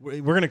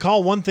we're going to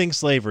call one thing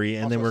slavery,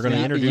 and then we're going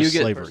to introduce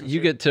slavery. You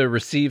get to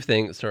receive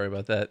things. Sorry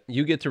about that.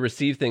 You get to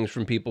receive things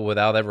from people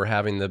without ever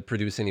having to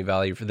produce any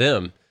value for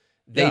them.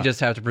 They just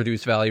have to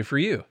produce value for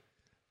you.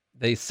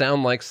 They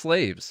sound like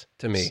slaves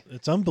to me.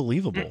 It's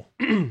unbelievable.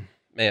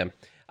 Man,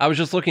 I was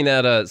just looking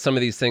at some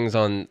of these things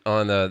on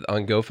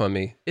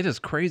GoFundMe. It is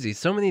crazy.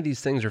 So many of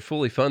these things are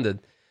fully funded.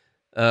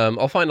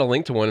 I'll find a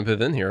link to one and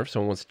put it in here if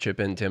someone wants to chip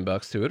in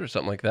 $10 to it or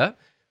something like that.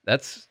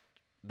 That's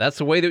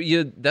the way that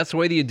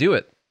you do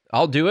it.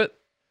 I'll do it.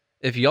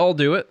 If y'all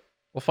do it,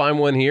 we'll find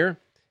one here.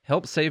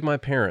 Help save my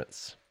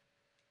parents.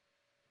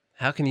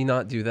 How can you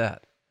not do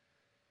that?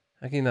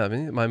 How can you not?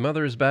 My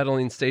mother is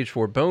battling stage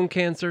 4 bone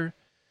cancer.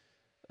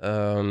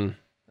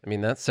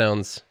 That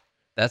sounds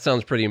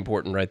pretty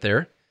important right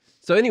there.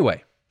 So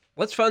anyway,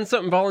 let's fund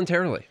something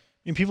voluntarily.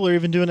 People are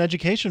even doing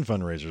education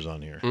fundraisers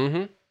on here.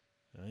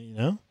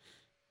 Mm-hmm.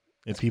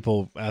 And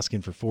people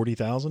asking for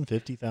 $40,000,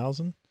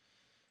 $50,000.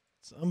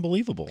 It's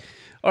unbelievable.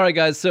 All right,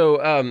 guys.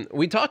 So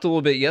we talked a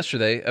little bit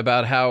yesterday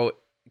about how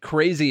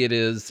crazy it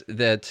is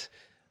that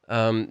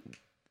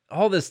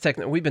all this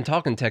we've been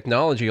talking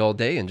technology all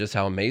day and just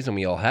how amazing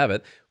we all have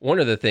it. One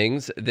of the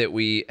things that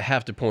we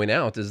have to point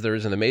out is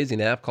there's an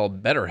amazing app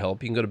called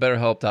BetterHelp. You can go to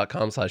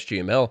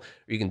betterhelp.com/GML, or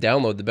you can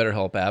download the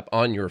BetterHelp app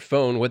on your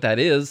phone. What that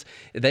is,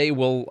 they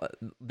will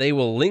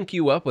link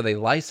you up with a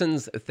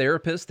licensed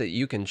therapist that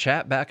you can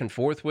chat back and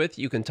forth with.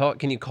 You can talk.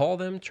 Can you call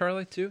them,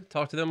 Charlie, too?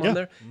 Talk to them on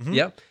there? Mm-hmm.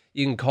 Yeah.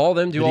 You can call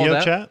them, do Video all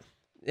that. chat?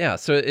 Yeah.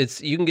 So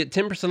you can get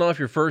 10% off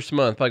your first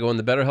month by going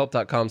to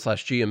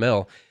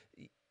betterhelp.com/GML.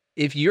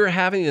 If you're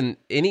having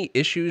any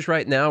issues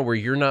right now where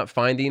you're not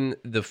finding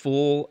the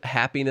full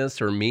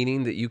happiness or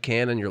meaning that you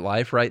can in your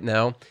life right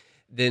now,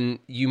 then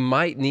you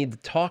might need to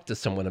talk to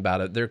someone about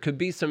it. There could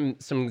be some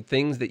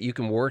things that you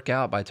can work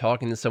out by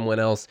talking to someone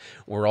else.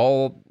 We're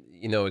all,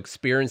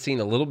 experiencing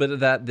a little bit of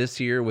that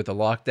this year with the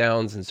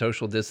lockdowns and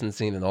social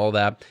distancing and all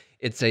that.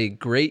 It's a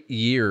great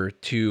year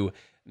to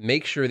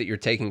make sure that you're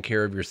taking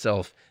care of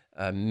yourself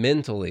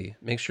mentally.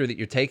 Make sure that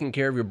you're taking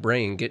care of your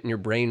brain, getting your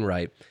brain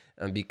right.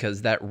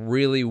 Because that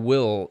really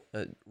will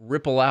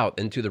ripple out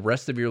into the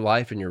rest of your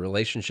life and your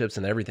relationships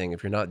and everything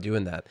if you're not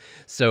doing that.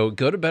 So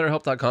go to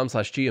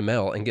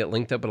betterhelp.com/GML and get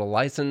linked up with a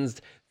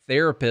licensed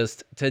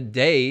therapist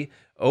today.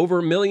 Over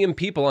 1 million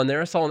people on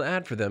there. I saw an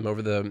ad for them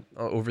over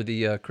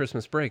the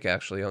Christmas break,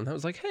 actually. And I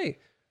was like, hey,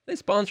 they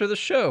sponsor the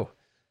show.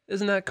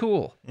 Isn't that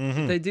cool?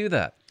 Mm-hmm. They do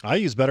that. I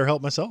use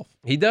BetterHelp myself.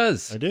 He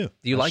does. I do.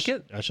 Do you like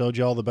it? I showed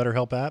you all the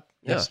BetterHelp app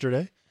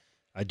yesterday.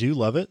 I do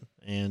love it,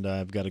 and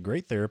I've got a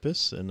great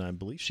therapist, and I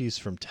believe she's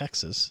from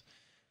Texas.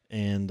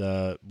 And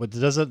but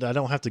I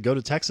don't have to go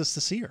to Texas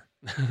to see her.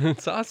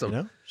 It's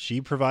awesome.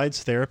 She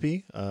provides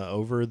therapy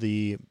over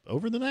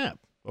an app,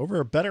 over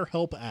a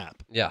BetterHelp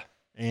app. Yeah.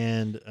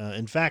 And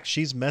in fact,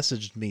 she's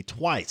messaged me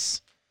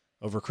twice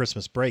over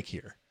Christmas break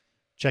here,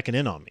 checking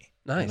in on me.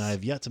 Nice. And I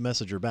have yet to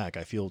message her back.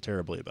 I feel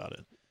terribly about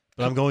it,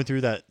 but I'm going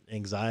through that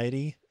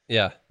anxiety.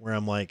 Yeah. Where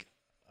I'm like,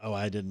 oh,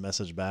 I didn't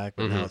message back,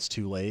 but now it's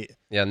too late.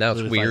 Yeah, now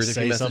it's weird if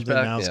you message something,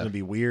 back. Now it's going to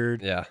be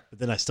weird. Yeah. But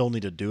then I still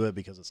need to do it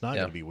because it's not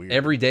going to be weird.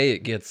 Every day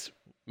it gets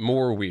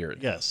more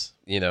weird. Yes.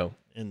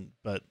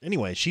 But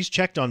anyway, she's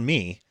checked on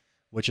me,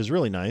 which is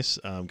really nice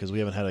because we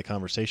haven't had a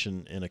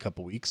conversation in a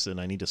couple weeks, and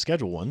I need to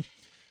schedule one.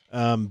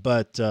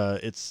 But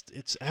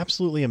it's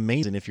absolutely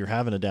amazing. If you're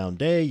having a down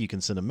day, you can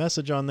send a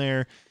message on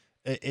there.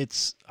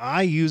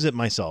 I use it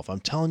myself. I'm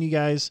telling you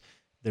guys,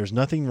 there's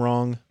nothing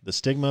wrong. The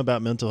stigma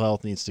about mental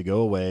health needs to go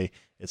away.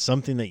 It's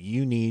something that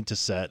you need to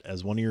set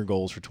as one of your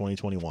goals for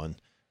 2021.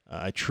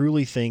 I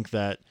truly think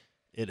that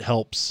it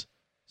helps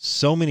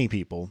so many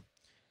people,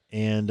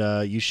 and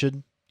you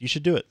should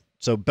do it.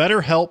 So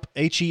BetterHelp,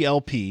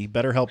 HELP,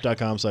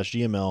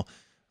 betterhelp.com/GML.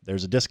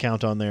 There's a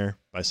discount on there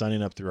by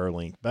signing up through our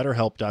link,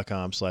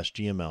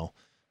 betterhelp.com/GML.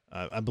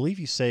 I believe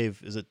you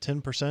save, is it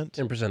 10%?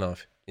 10%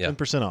 off. Yeah.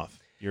 10% off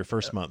your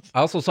first month. I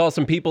also saw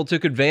some people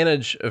took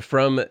advantage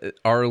from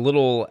our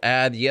little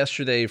ad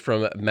yesterday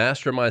from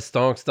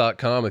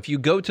mastermystonks.com. If you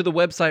go to the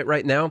website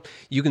right now,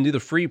 you can do the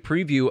free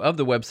preview of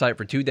the website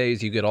for 2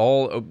 days. You get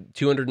all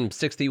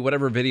 260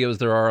 whatever videos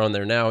there are on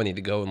there now. I need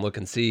to go and look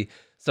and see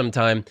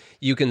sometime.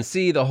 You can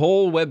see the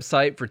whole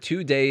website for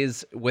 2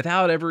 days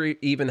without ever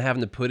even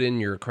having to put in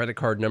your credit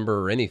card number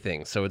or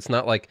anything. So it's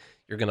not like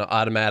you're going to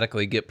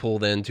automatically get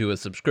pulled into a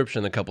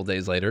subscription a couple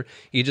days later.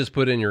 You just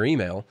put in your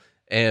email.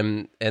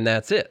 And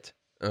that's it.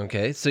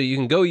 Okay, so you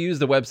can go use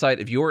the website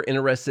if you're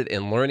interested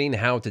in learning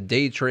how to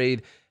day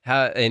trade,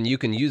 and you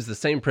can use the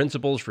same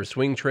principles for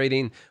swing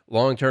trading,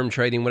 long-term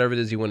trading, whatever it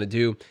is you want to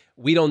do.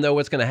 We don't know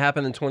what's going to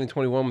happen in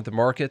 2021 with the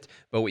market,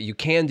 but what you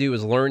can do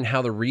is learn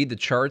how to read the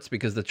charts,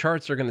 because the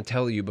charts are going to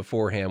tell you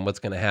beforehand what's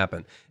going to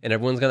happen. And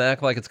everyone's going to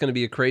act like it's going to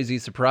be a crazy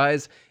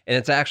surprise, and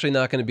it's actually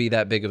not going to be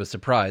that big of a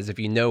surprise. If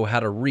you know how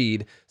to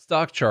read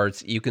stock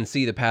charts, you can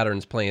see the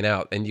patterns playing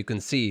out, and you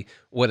can see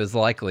what is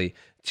likely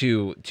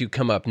to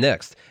come up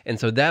next. And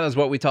so that is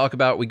what we talk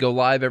about. We go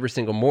live every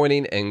single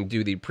morning and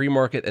do the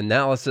pre-market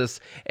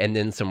analysis, and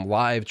then some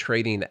live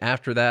trading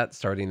after that,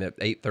 starting at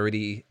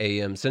 8:30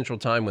 a.m. Central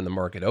Time when the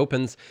market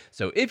opens.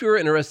 So if you're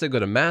interested, go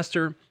to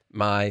Master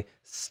My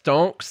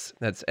Stonks,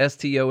 that's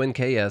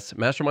STONKS,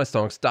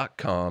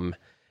 mastermystonks.com,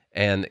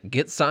 and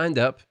get signed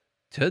up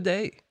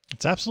today.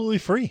 It's absolutely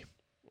free.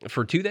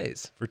 For 2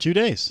 days. For 2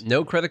 days.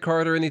 No credit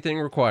card or anything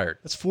required.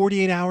 That's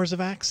 48 hours of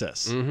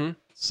access. Mm-hmm.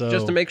 So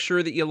just to make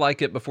sure that you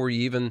like it before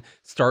you even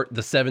start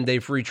the 7-day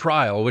free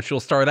trial, which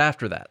will start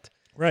after that.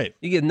 Right.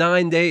 You get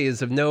 9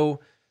 days of no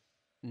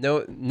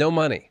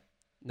money.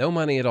 No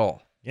money at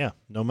all. Yeah.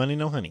 No money,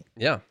 no honey.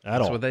 Yeah.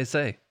 That's what they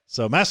say.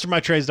 So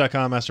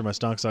mastermytrades.com,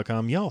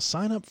 mastermystonks.com. Y'all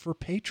sign up for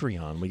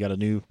Patreon. We got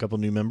a couple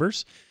new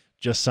members.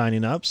 just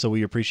signing up, so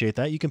we appreciate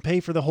that. You can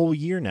pay for the whole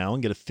year now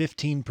and get a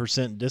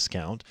 15%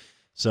 discount.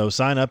 So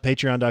sign up,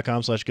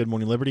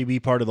 patreon.com/goodmorningliberty. Be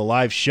part of the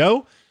live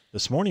show.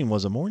 This morning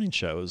was a morning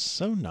show. It was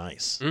so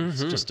nice.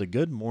 It's just a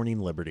good morning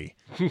Liberty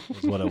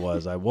is what it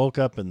was. I woke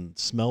up and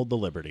smelled the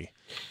Liberty,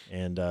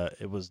 and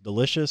it was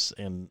delicious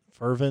and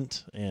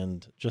fervent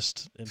and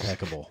just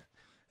impeccable.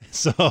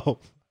 So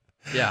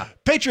Yeah.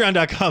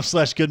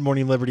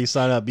 patreon.com/goodmorningliberty.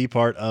 Sign up, be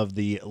part of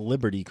the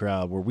Liberty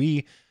crowd, where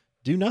we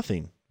do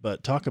nothing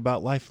but talk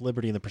about life,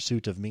 liberty, and the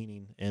pursuit of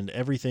meaning and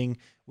everything.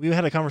 We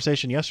had a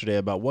conversation yesterday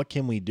about what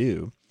can we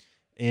do.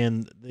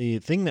 And the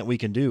thing that we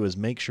can do is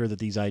make sure that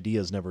these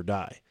ideas never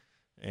die.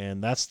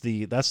 And that's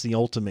the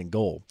ultimate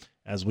goal.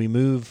 As we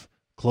move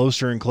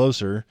closer and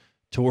closer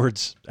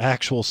towards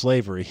actual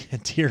slavery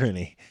and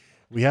tyranny,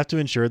 we have to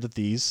ensure that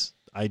these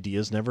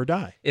ideas never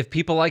die. If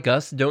people like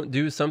us don't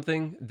do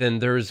something, then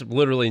there's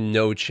literally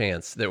no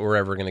chance that we're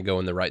ever going to go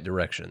in the right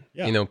direction.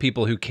 Yeah. You know,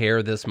 people who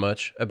care this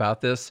much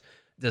about this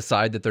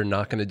decide that they're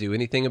not going to do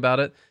anything about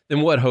it,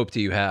 then what hope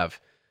do you have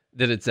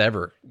that it's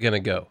ever going to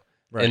go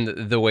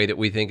in the way that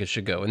we think it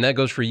should go? And that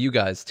goes for you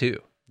guys too.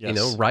 Yes. You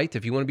know, write.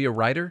 If you want to be a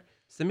writer,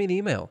 send me an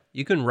email.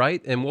 You can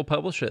write and we'll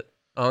publish it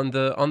on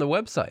the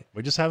website.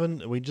 We just had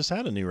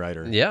a new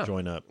writer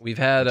join up. We've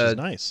had a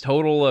nice.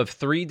 total of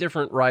 3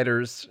 different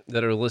writers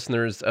that are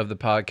listeners of the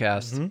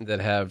podcast that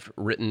have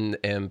written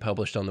and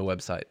published on the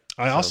website.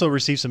 I also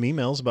received some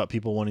emails about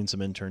people wanting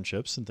some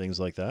internships and things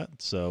like that.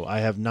 So I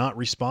have not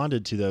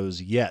responded to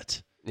those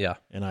yet. Yeah.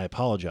 And I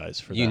apologize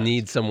for that. You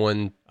need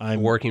someone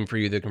working for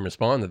you that can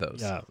respond to those.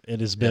 Yeah.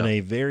 It has been a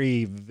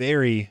very,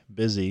 very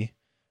busy,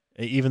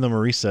 even though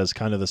Maurice says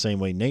kind of the same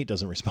way Nate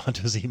doesn't respond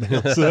to his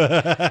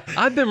emails.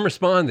 I've been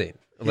responding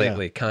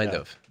lately, kind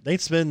of.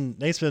 Nate's been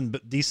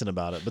decent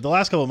about it. But the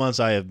last couple of months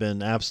I have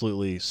been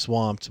absolutely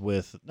swamped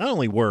with not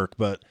only work,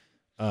 but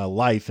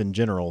life in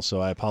general. So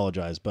I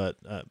apologize. But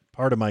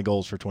part of my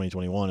goals for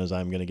 2021 is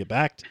I'm going to get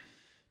back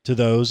to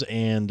those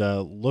and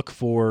look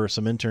for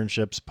some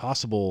internships,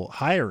 possible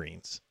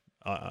hirings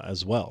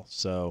as well.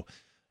 So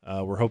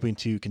we're hoping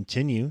to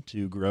continue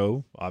to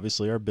grow,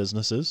 obviously, our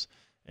businesses.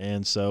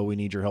 And so we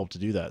need your help to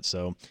do that.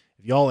 So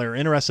if y'all are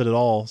interested at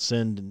all,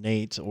 send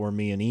Nate or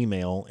me an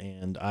email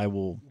and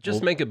we'll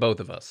make it both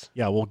of us.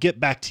 Yeah, we'll get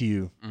back to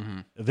you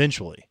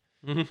eventually.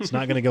 It's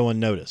not going to go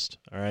unnoticed.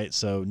 All right.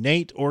 So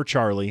Nate or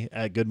Charlie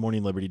at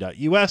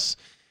goodmorningliberty.us.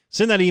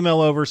 Send that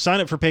email over,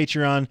 sign up for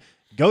Patreon,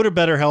 go to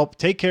BetterHelp,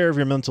 take care of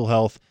your mental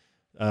health,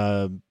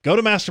 go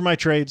to Master My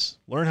Trades,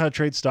 learn how to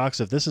trade stocks.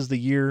 If this is the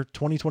year,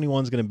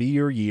 2021 is going to be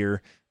your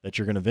year that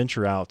you're going to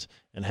venture out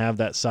and have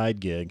that side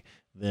gig,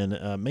 then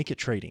make it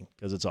trading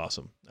because it's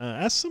awesome.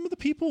 Ask some of the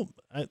people.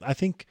 I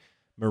think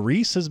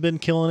Maurice has been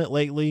killing it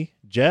lately.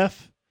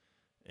 Jeff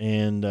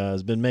and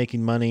has been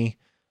making money.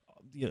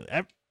 You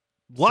know,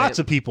 lots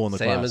of people in the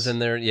class. Sam is in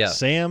there. Yeah.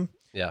 Sam.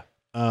 Yeah.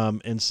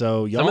 And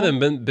so y'all, some of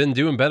them been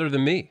doing better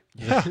than me.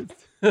 Yeah.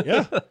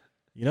 Yeah.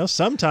 You know,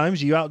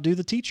 sometimes you outdo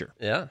the teacher.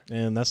 Yeah.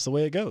 And that's the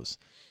way it goes.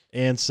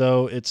 And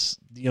so it's,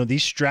 you know,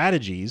 these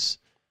strategies,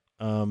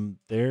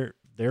 they're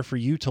for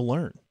you to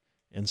learn.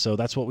 And so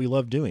that's what we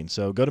love doing.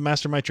 So go to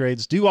Master My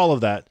Trades, do all of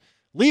that.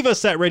 Leave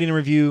us that rating and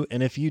review.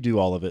 And if you do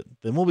all of it,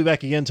 then we'll be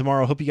back again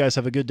tomorrow. Hope you guys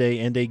have a good day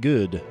and a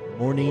good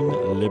morning,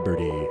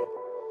 Liberty.